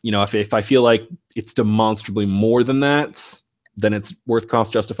 you know, if I feel like it's demonstrably more than that, then it's worth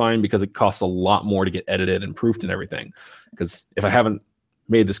cost justifying, because it costs a lot more to get edited and proofed and everything. Because if I haven't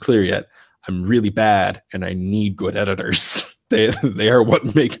made this clear yet, I'm really bad and I need good editors. They are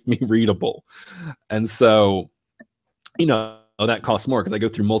what make me readable. And so, you know, that costs more because I go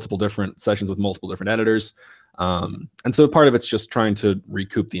through multiple different sessions with multiple different editors. And so part of it's just trying to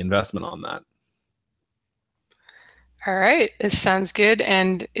recoup the investment on that. All right, this sounds good.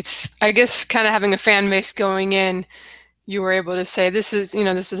 And it's, I guess, kind of having a fan base going in, you were able to say, this is, you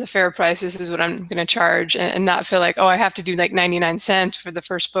know, this is a fair price, this is what I'm going to charge, and not feel like, oh, I have to do like 99 cents for the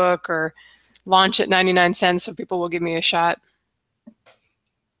first book, or launch at 99 cents so people will give me a shot.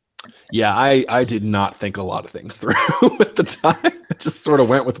 Yeah, I did not think a lot of things through at the time. I just sort of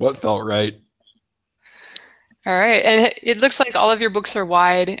went with what felt right. All right, and it looks like all of your books are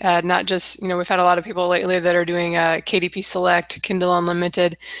wide, not just, you know, we've had a lot of people lately that are doing KDP Select, Kindle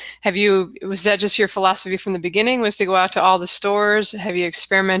Unlimited. Was that just your philosophy from the beginning, was to go out to all the stores? Have you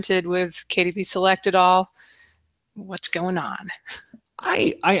experimented with KDP Select at all? What's going on?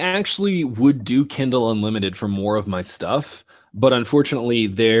 I actually would do Kindle Unlimited for more of my stuff, but unfortunately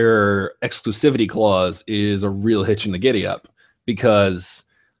their exclusivity clause is a real hitch in the giddy up, because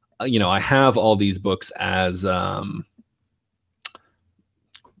you know, I have all these books as web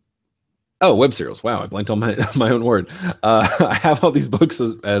serials. Wow, I blanked on my own word. I have all these books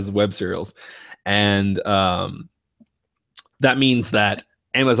as web serials, and that means that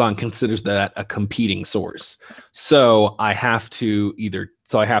Amazon considers that a competing source. So I have to either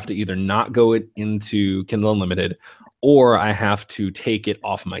not go into Kindle Unlimited, or I have to take it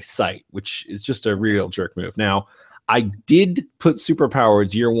off my site, which is just a real jerk move. Now, I did put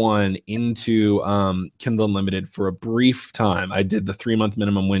Superpowers Year 1 into Kindle Unlimited for a brief time. I did the 3-month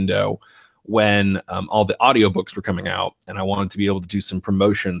minimum window when all the audiobooks were coming out, and I wanted to be able to do some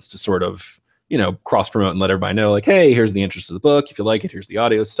promotions to sort of, you know, cross promote and let everybody know, like, hey, here's the interest of the book. If you like it, here's the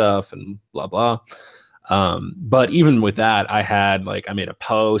audio stuff, and blah, blah. But even with that, I made a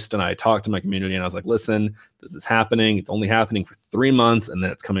post and I talked to my community, and I was like, listen, this is happening. It's only happening for 3 months, and then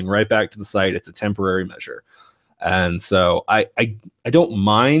it's coming right back to the site. It's a temporary measure. And so I don't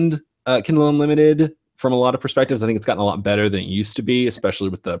mind Kindle Unlimited from a lot of perspectives. I think it's gotten a lot better than it used to be, especially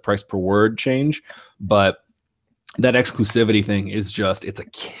with the price per word change. But that exclusivity thing is just, it's a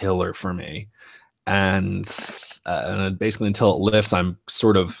killer for me. And basically until it lifts,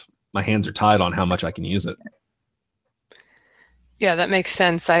 my hands are tied on how much I can use it. Yeah, that makes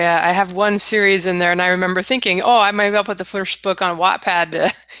sense. I have one series in there, and I remember thinking, oh, maybe I'll put the first book on Wattpad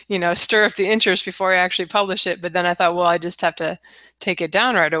to, you know, stir up the interest before I actually publish it. But then I thought, well, I just have to take it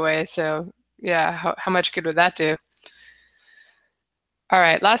down right away. So yeah, how much good would that do? All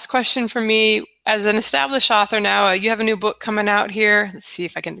right, last question for me. As an established author now, you have a new book coming out here. Let's see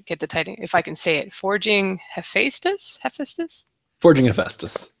if I can get the title, if I can say it. Forging Hephaestus? Forging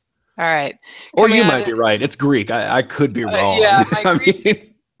Hephaestus. All right. Or you might be right. It's Greek. I could be wrong. Yeah, my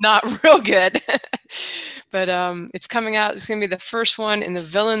Greek, not real good. But it's coming out. It's going to be the first one in the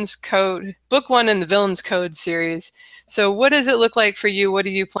Villains Code, book 1 in the Villains Code series. So what does it look like for you? What are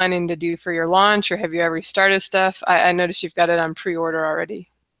you planning to do for your launch, or have you already started stuff? I noticed you've got it on pre-order already.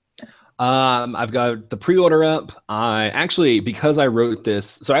 I've got the pre-order up. Because I wrote this,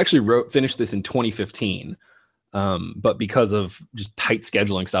 so I actually finished this in 2015. But because of just tight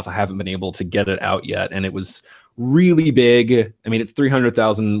scheduling stuff, I haven't been able to get it out yet. And it was really big. I mean, it's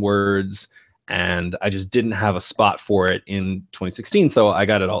 300,000 words, and I just didn't have a spot for it in 2016. So I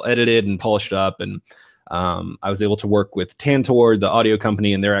got it all edited and polished up, and I was able to work with Tantor, the audio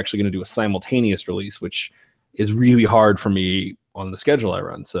company, and they're actually going to do a simultaneous release, which is really hard for me on the schedule I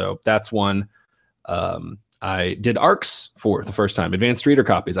run. So that's one. I did ARCs for the first time, advanced reader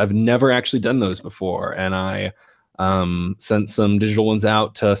copies. I've never actually done those before, and I sent some digital ones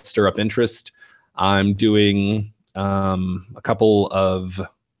out to stir up interest. I'm doing a couple of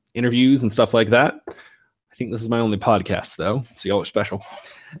interviews and stuff like that. I think this is my only podcast, though, so y'all are special.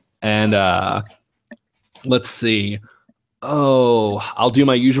 And let's see. Oh, I'll do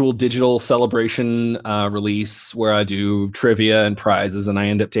my usual digital celebration release where I do trivia and prizes, and I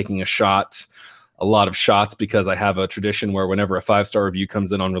end up taking a lot of shots, because I have a tradition where whenever a 5-star review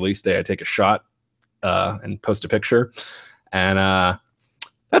comes in on release day, I take a shot and post a picture. And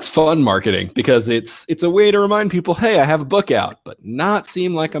that's fun marketing, because it's a way to remind people, hey, I have a book out, but not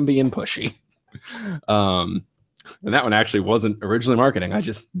seem like I'm being pushy. And that one actually wasn't originally marketing. I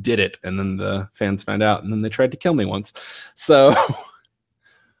just did it, and then the fans found out, and then they tried to kill me once. So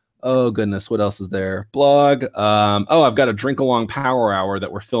Oh goodness, what else is there? Blog. Oh, I've got a drink along power hour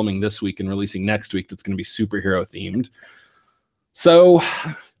that we're filming this week and releasing next week. That's going to be superhero themed. So,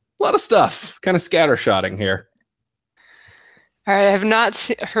 a lot of stuff. Kind of scattershotting here. All right, I have not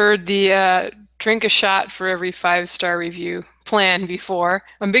heard the drink a shot for every 5-star review plan before.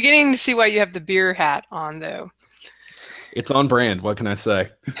 I'm beginning to see why you have the beer hat on, though. It's on brand. What can I say?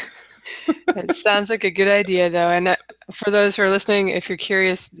 It sounds like a good idea, though. And for those who are listening, if you're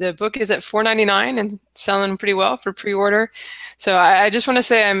curious, the book is at $4.99 and selling pretty well for pre-order. So I just want to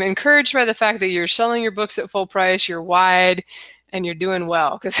say I'm encouraged by the fact that you're selling your books at full price, you're wide, and you're doing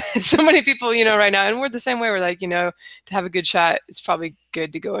well. Because so many people, right now, and we're the same way. We're like, to have a good shot, it's probably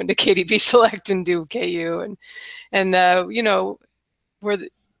good to go into KDP Select and do KU.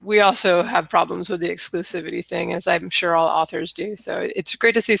 We also have problems with the exclusivity thing, as I'm sure all authors do. So it's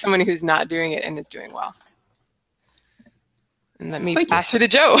great to see someone who's not doing it and is doing well. And let me pass you to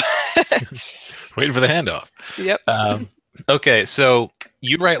Joe. Waiting for the handoff. Yep. Okay, so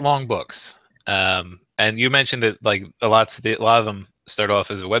you write long books, and you mentioned that like a lot of them start off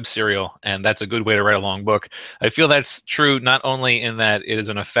as a web serial, and that's a good way to write a long book. I feel that's true not only in that it is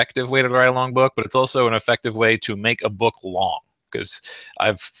an effective way to write a long book, but it's also an effective way to make a book long. Because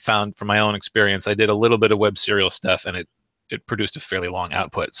I've found from my own experience, I did a little bit of web serial stuff, and it produced a fairly long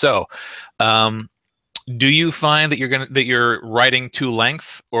output. So, do you find that you're writing to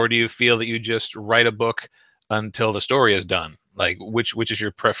length, or do you feel that you just write a book until the story is done? Like, which is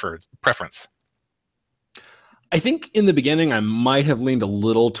your preference? I think in the beginning I might have leaned a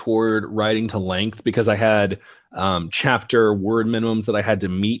little toward writing to length because I had chapter word minimums that I had to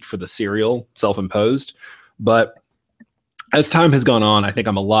meet for the serial, self-imposed, but as time has gone on, I think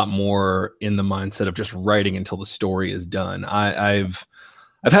I'm a lot more in the mindset of just writing until the story is done. I've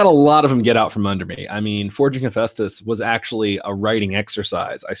had a lot of them get out from under me. I mean, Forging Hephaestus was actually a writing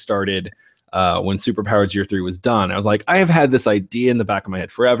exercise. I started when Superpowers Year 3 was done. I was like, I have had this idea in the back of my head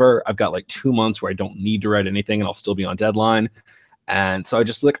forever. I've got like 2 months where I don't need to write anything and I'll still be on deadline. And so I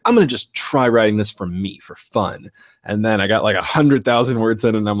just I'm going to just try writing this for me, for fun. And then I got like 100,000 words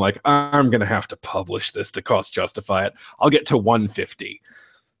in and I'm like, I'm going to have to publish this to cost justify it. I'll get to 150.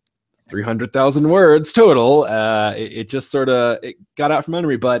 300,000 words total. It just sort of got out from under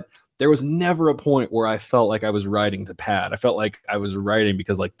me. But there was never a point where I felt like I was writing to pad. I felt like I was writing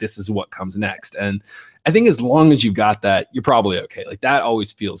because like this is what comes next. And I think as long as you got that, you're probably okay. Like that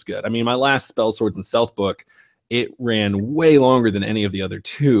always feels good. I mean, my last Spell, Swords, and Stealth book, it ran way longer than any of the other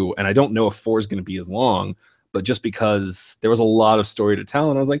two. And I don't know if 4 is going to be as long, but just because there was a lot of story to tell.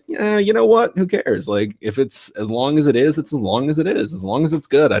 And I was like, yeah, you know what? Who cares? Like if it's as long as it is, it's as long as it is. As long as it's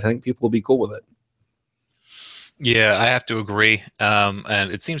good, I think people will be cool with it. Yeah, I have to agree.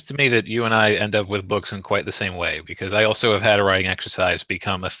 And it seems to me that you and I end up with books in quite the same way, because I also have had a writing exercise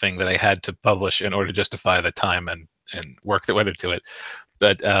become a thing that I had to publish in order to justify the time and work that went into it.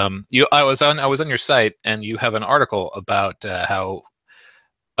 But I was on your site, and you have an article about how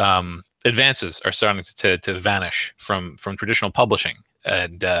advances are starting to vanish from traditional publishing,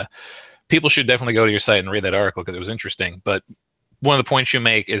 and people should definitely go to your site and read that article because it was interesting. But one of the points you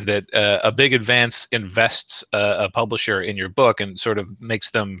make is that a big advance invests a publisher in your book and sort of makes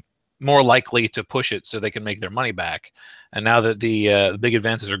them more likely to push it so they can make their money back. And now that the big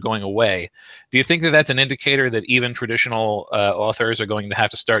advances are going away, do you think that that's an indicator that even traditional authors are going to have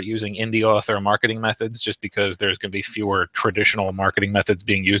to start using indie author marketing methods just because there's going to be fewer traditional marketing methods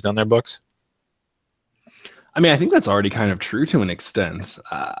being used on their books? I mean, I think that's already kind of true to an extent.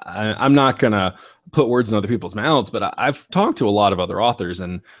 I'm not going to put words in other people's mouths, but I've talked to a lot of other authors,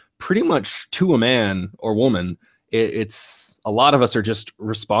 and pretty much to a man or woman, it's a lot of us are just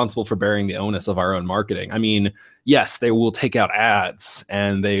responsible for bearing the onus of our own marketing. I mean, yes, they will take out ads,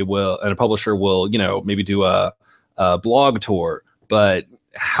 and a publisher will, maybe do a blog tour, but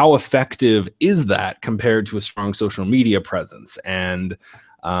how effective is that compared to a strong social media presence and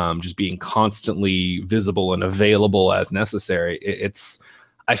just being constantly visible and available as necessary?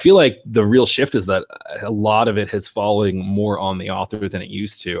 I feel like the real shift is that a lot of it is falling more on the author than it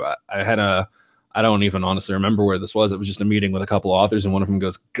used to. I don't even honestly remember where this was. It was just a meeting with a couple authors, and one of them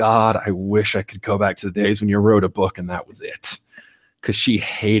goes, God, I wish I could go back to the days when you wrote a book and that was it. Because she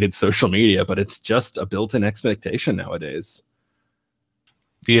hated social media, but it's just a built-in expectation nowadays.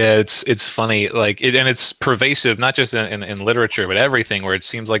 Yeah, it's funny, and it's pervasive, not just in literature, but everything, where it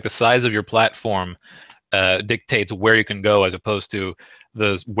seems like the size of your platform dictates where you can go, as opposed to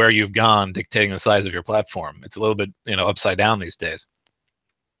where you've gone dictating the size of your platform. It's a little bit upside down these days.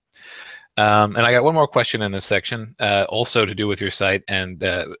 And I got one more question in this section, also to do with your site, and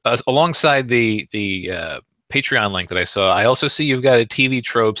alongside the Patreon link that I saw, I also see you've got a TV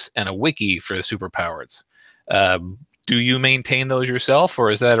tropes and a wiki for the superpowers. Do you maintain those yourself, or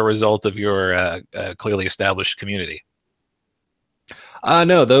is that a result of your clearly established community?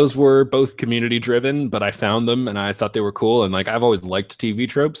 No, those were both community driven, but I found them and I thought they were cool. And like I've always liked TV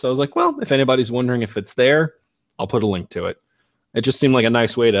tropes, so I was like, well, if anybody's wondering if it's there, I'll put a link to it. It just seemed like a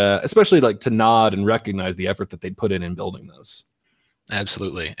nice way to, especially like to nod and recognize the effort that they put in building those.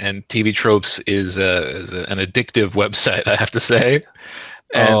 Absolutely. And TV Tropes is an addictive website, I have to say.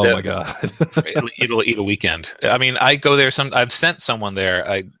 And, oh my God. it'll eat a weekend. I mean, I go there. I've sent someone there.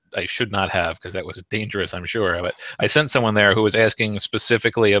 I should not have, because that was dangerous, I'm sure. But I sent someone there who was asking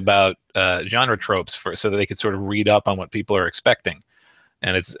specifically about genre tropes so that they could sort of read up on what people are expecting.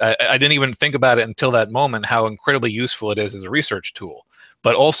 And I didn't even think about it until that moment, how incredibly useful it is as a research tool.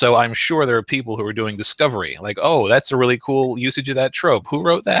 But also, I'm sure there are people who are doing discovery, like, oh, that's a really cool usage of that trope. Who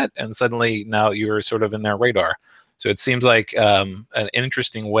wrote that? And suddenly now you're sort of in their radar. So it seems like an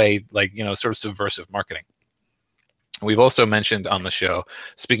interesting way, like, sort of subversive marketing. We've also mentioned on the show,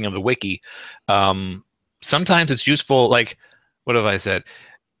 speaking of the wiki, sometimes it's useful, like, what have I said?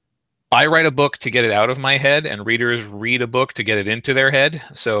 I write a book to get it out of my head, and readers read a book to get it into their head.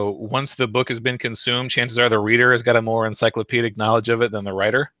 So once the book has been consumed, chances are the reader has got a more encyclopedic knowledge of it than the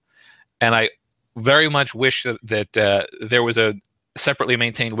writer. And I very much wish that there was a separately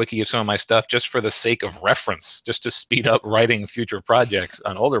maintained wiki of some of my stuff, just for the sake of reference, just to speed up writing future projects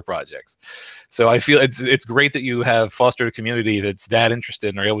on older projects. So I feel it's great that you have fostered a community that's that interested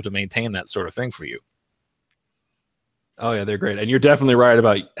and are able to maintain that sort of thing for you. Oh yeah, they're great. And you're definitely right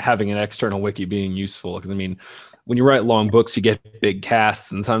about having an external wiki being useful. Because I mean, when you write long books, you get big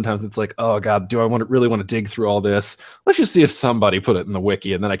casts, and sometimes it's like, oh God, do I really want to dig through all this? Let's just see if somebody put it in the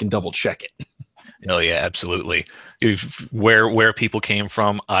wiki, and then I can double check it. Oh yeah, absolutely. Where people came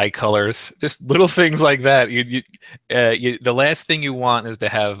from, eye colors, just little things like that. The last thing you want is to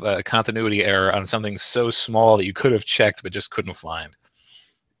have a continuity error on something so small that you could have checked but just couldn't find.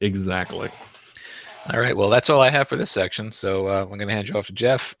 Exactly. All right, well, that's all I have for this section. So I'm going to hand you off to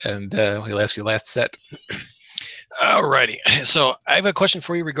Jeff, and he'll ask you the last set. All righty. So I have a question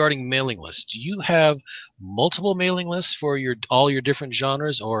for you regarding mailing lists. Do you have multiple mailing lists for all your different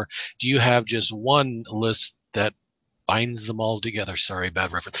genres, or do you have just one list that binds them all together? Sorry,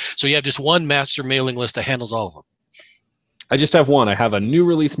 bad reference. So you have just one master mailing list that handles all of them? I just have one. I have a new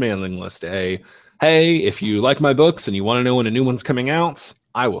release mailing list. Hey, if you like my books and you want to know when a new one's coming out,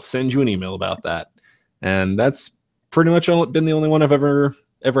 I will send you an email about that. And that's pretty much been the only one I've ever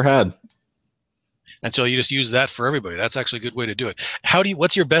had. And so you just use that for everybody. That's actually a good way to do it.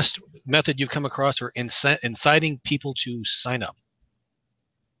 What's your best method you've come across for inciting people to sign up?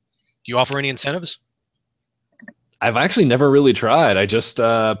 Do you offer any incentives? I've actually never really tried. I just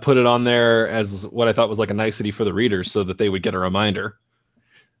put it on there as what I thought was like a nicety for the readers, so that they would get a reminder.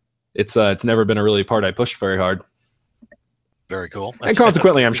 It's never been a really part I pushed very hard. Very cool. And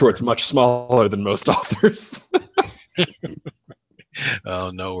consequently, I'm sure it's much smaller than most authors.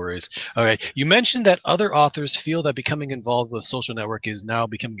 Oh, no worries. Okay. You mentioned that other authors feel that becoming involved with social network is now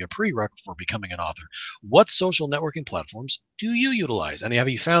becoming a prerequisite for becoming an author. What social networking platforms do you utilize? And have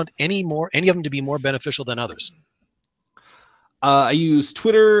you found any of them to be more beneficial than others? I use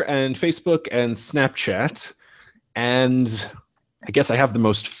Twitter and Facebook and Snapchat, and I guess I have the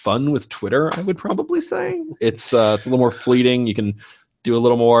most fun with Twitter, I would probably say. It's a little more fleeting. You can do a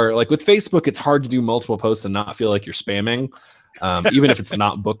little more, like with Facebook, it's hard to do multiple posts and not feel like you're spamming, even if it's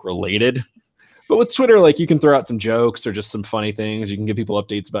not book related. But with Twitter, like you can throw out some jokes or just some funny things. You can give people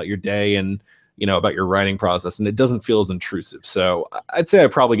updates about your day and about your writing process, and it doesn't feel as intrusive. So I'd say I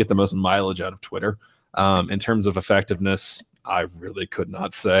probably get the most mileage out of Twitter. In terms of effectiveness, I really could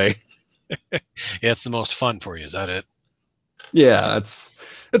not say. Yeah, it's the most fun for you. Is that it? Yeah, it's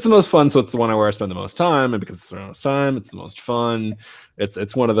the most fun, so it's the one where I spend the most time, and because it's the most time, it's the most fun.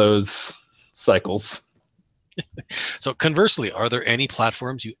 It's one of those cycles. So conversely, are there any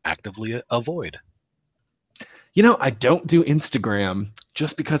platforms you actively avoid? I don't do Instagram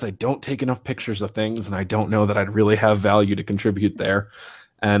just because I don't take enough pictures of things, and I don't know that I'd really have value to contribute there.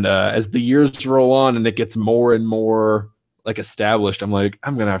 And as the years roll on and it gets more and more like established, I'm like,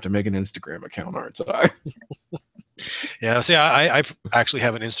 I'm gonna have to make an Instagram account, aren't I? Yeah, see, I actually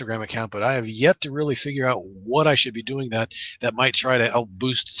have an Instagram account, but I have yet to really figure out what I should be doing that might try to help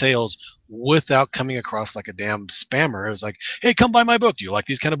boost sales without coming across like a damn spammer. It was like, hey, come buy my book. Do you like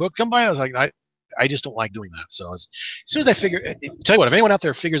these kind of books? Come buy it. I was like, I just don't like doing that. So as soon as I tell you what, if anyone out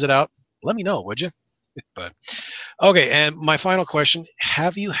there figures it out, let me know, would you? But okay, and my final question,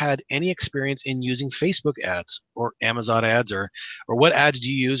 have you had any experience in using Facebook ads or Amazon ads, or what ads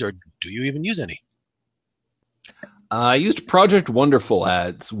do you use, or do you even use any? I used Project Wonderful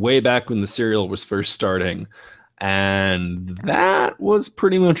ads way back when the serial was first starting, and that was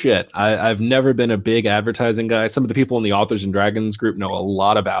pretty much it. I've never been a big advertising guy. Some of the people in the Authors and Dragons group know a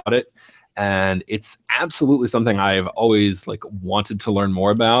lot about it, and it's absolutely something I've always like wanted to learn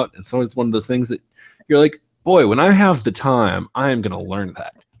more about. And so it's one of those things that you're like, boy, when I have the time, I am going to learn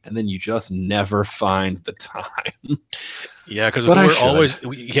that. And then you just never find the time. Yeah, because But I we're should.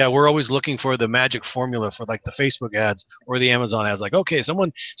 we're always looking for the magic formula for like the Facebook ads or the Amazon ads. Like, okay,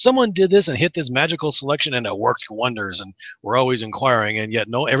 someone did this and hit this magical selection and it worked wonders, and we're always inquiring, and yet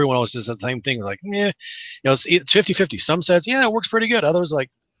no, everyone else does the same thing. Like, yeah, it's 50-50. Some says, yeah, it works pretty good. Others like,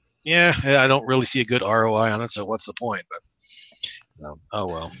 yeah, I don't really see a good ROI on it, so what's the point? But oh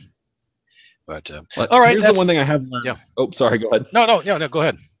well. But all right, here's the one thing I have learned. Yeah. Oh, sorry. Go ahead. No, go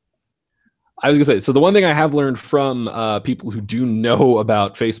ahead. I was gonna say, so the one thing I have learned from people who do know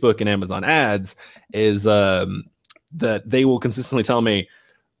about Facebook and Amazon ads is that they will consistently tell me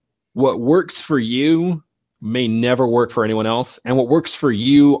what works for you may never work for anyone else, and what works for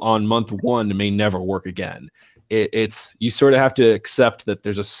you on month one may never work again. It's you sort of have to accept that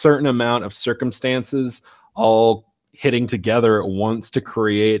there's a certain amount of circumstances all hitting together at once to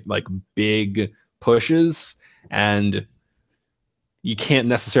create like big pushes, and you can't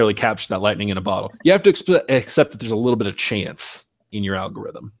necessarily capture that lightning in a bottle. You have to accept that there's a little bit of chance in your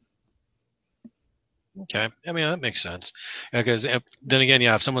algorithm. Okay, I mean, that makes sense. Because then again,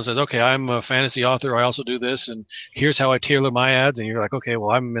 yeah, if someone says, okay, I'm a fantasy author, I also do this, and here's how I tailor my ads, and you're like, okay,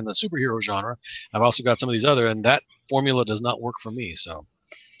 well, I'm in the superhero genre. I've also got some of these other, and that formula does not work for me. So,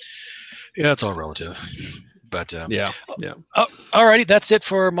 yeah, it's all relative. But yeah. All righty, that's it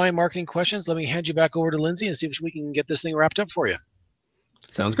for my marketing questions. Let me hand you back over to Lindsay and see if we can get this thing wrapped up for you.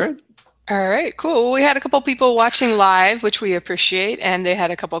 Sounds great. All right, cool. Well, we had a couple people watching live, which we appreciate, and they had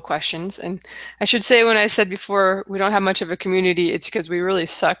a couple questions. And I should say, when I said before we don't have much of a community, it's because we really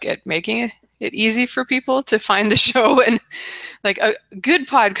suck at making it easy for people to find the show. And like a good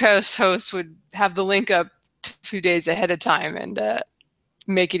podcast host would have the link up 2 days ahead of time and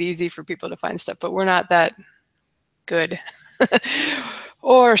make it easy for people to find stuff. But we're not that good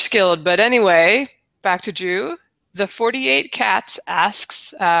or skilled. But anyway, back to Drew. The 48 Cats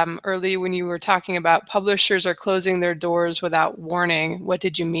asks, earlier when you were talking about publishers are closing their doors without warning, what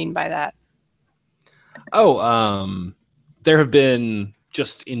did you mean by that? There have been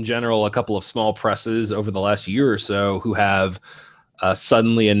just in general a couple of small presses over the last year or so who have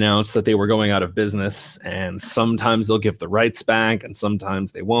suddenly announced that they were going out of business, and sometimes they'll give the rights back and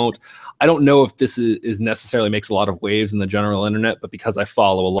sometimes they won't. I don't know if this is necessarily makes a lot of waves in the general internet, but because I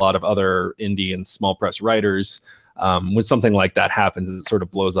follow a lot of other indie and small press writers, when something like that happens, it sort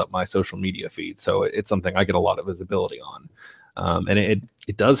of blows up my social media feed. So it's something I get a lot of visibility on. And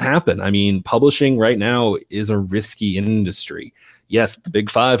it does happen. I mean, publishing right now is a risky industry. Yes, the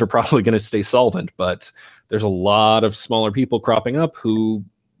big five are probably going to stay solvent, but there's a lot of smaller people cropping up who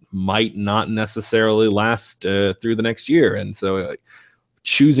might not necessarily last through the next year. And so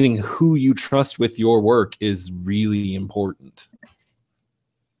choosing who you trust with your work is really important.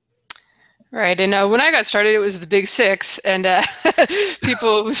 Right. And when I got started, it was the big six, and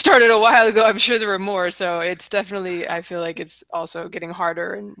people who started a while ago, I'm sure there were more. So it's definitely, I feel like it's also getting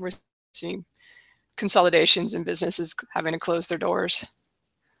harder, and we're seeing consolidations and businesses having to close their doors.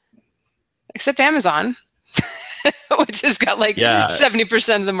 Except Amazon, which has got like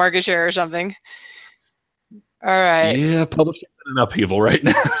 70% of the market share or something. All right. Yeah, publishing is in upheaval right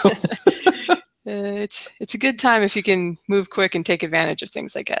now. It's a good time if you can move quick and take advantage of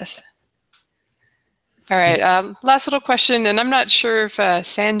things, I guess. All right, last little question, and I'm not sure if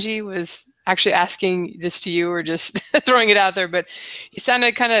Sanji was actually asking this to you or just throwing it out there, but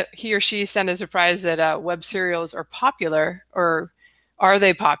he or she sounded surprised that web serials are popular, or are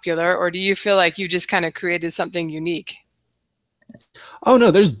they popular, or do you feel like you just kind of created something unique? Oh no,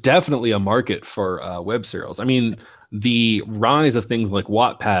 there's definitely a market for web serials. I mean, the rise of things like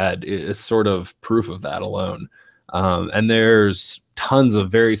Wattpad is sort of proof of that alone. And there's tons of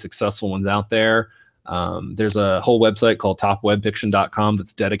very successful ones out there. There's a whole website called topwebfiction.com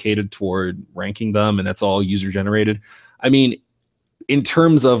that's dedicated toward ranking them, and that's all user generated. I mean, in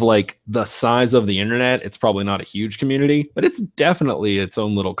terms of like the size of the internet, it's probably not a huge community, but it's definitely its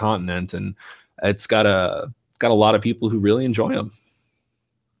own little continent, and it's got a lot of people who really enjoy them.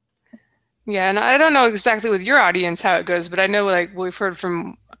 Yeah, and I don't know exactly with your audience how it goes, but I know like we've heard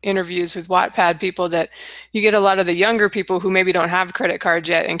from interviews with Wattpad people that you get a lot of the younger people who maybe don't have credit cards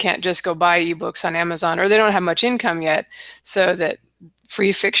yet and can't just go buy ebooks on Amazon, or they don't have much income yet, so that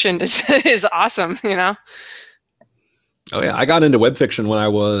free fiction is awesome, you know? Oh yeah, I got into web fiction when I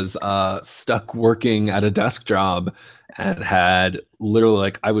was stuck working at a desk job and had literally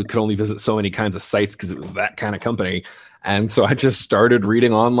like could only visit so many kinds of sites because it was that kind of company. And so I just started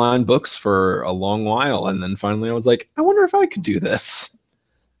reading online books for a long while, and then finally I was like, I wonder if I could do this.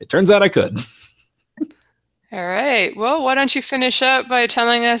 It turns out I could. All right. Well, why don't you finish up by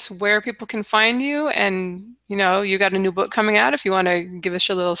telling us where people can find you, and you got a new book coming out if you want to give us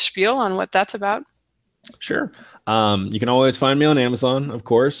a little spiel on what that's about. Sure. You can always find me on Amazon, of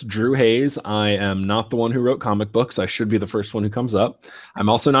course. Drew Hayes. I am not the one who wrote comic books. I should be the first one who comes up. I'm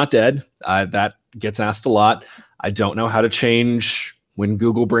also not dead. That gets asked a lot. I don't know how to change when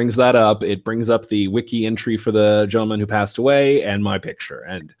Google brings that up. It brings up the wiki entry for the gentleman who passed away and my picture,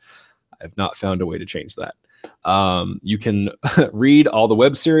 and I've not found a way to change that. You can read all the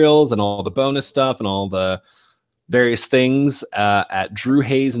web serials and all the bonus stuff and all the various things at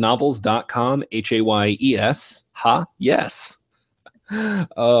drewhayesnovels.com, Hayes. Ha, yes.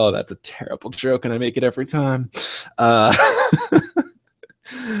 Oh, that's a terrible joke, and I make it every time.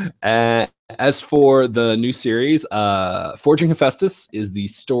 As for the new series, Forging Hephaestus is the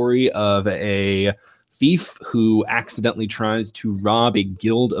story of a thief who accidentally tries to rob a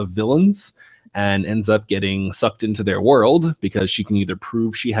guild of villains and ends up getting sucked into their world because she can either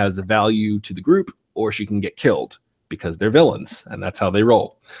prove she has a value to the group or she can get killed because they're villains, and that's how they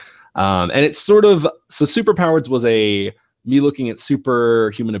roll. And it's sort of, so Superpowers was me looking at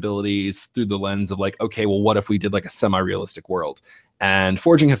superhuman abilities through the lens of like, okay, well, what if we did like a semi-realistic world? And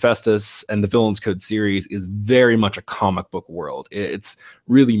Forging Hephaestus and the Villains Code series is very much a comic book world. It's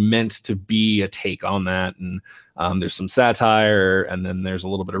really meant to be a take on that, and there's some satire, and then there's a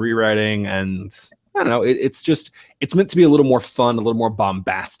little bit of rewriting, and I don't know, it's meant to be a little more fun, a little more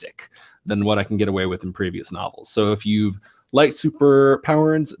bombastic than what I can get away with in previous novels. So if you've liked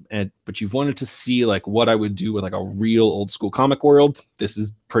superpowers, but you've wanted to see like what I would do with like a real old school comic world, this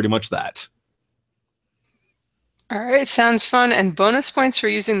is pretty much that. All right, sounds fun. And bonus points for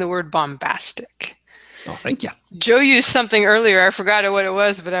using the word bombastic. Oh, thank you. Joe used something earlier. I forgot what it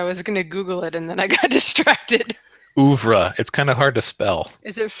was, but I was going to Google it, and then I got distracted. Oeuvre. It's kind of hard to spell.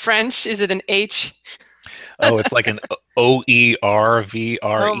 Is it French? Is it an H? Oh, it's like an OERVRE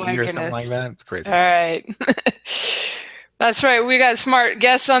Oh my or goodness. something like that. It's crazy. All right. That's right. We got smart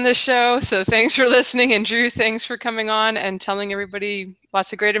guests on this show. So thanks for listening. And Drew, thanks for coming on and telling everybody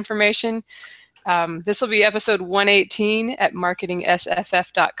lots of great information. This will be episode 118 at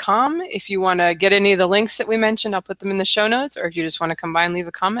marketingsff.com. If you want to get any of the links that we mentioned, I'll put them in the show notes. Or if you just want to come by and leave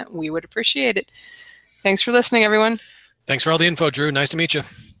a comment, we would appreciate it. Thanks for listening, everyone. Thanks for all the info, Drew. Nice to meet you.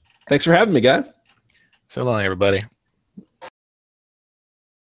 Thanks for having me, guys. So long, everybody.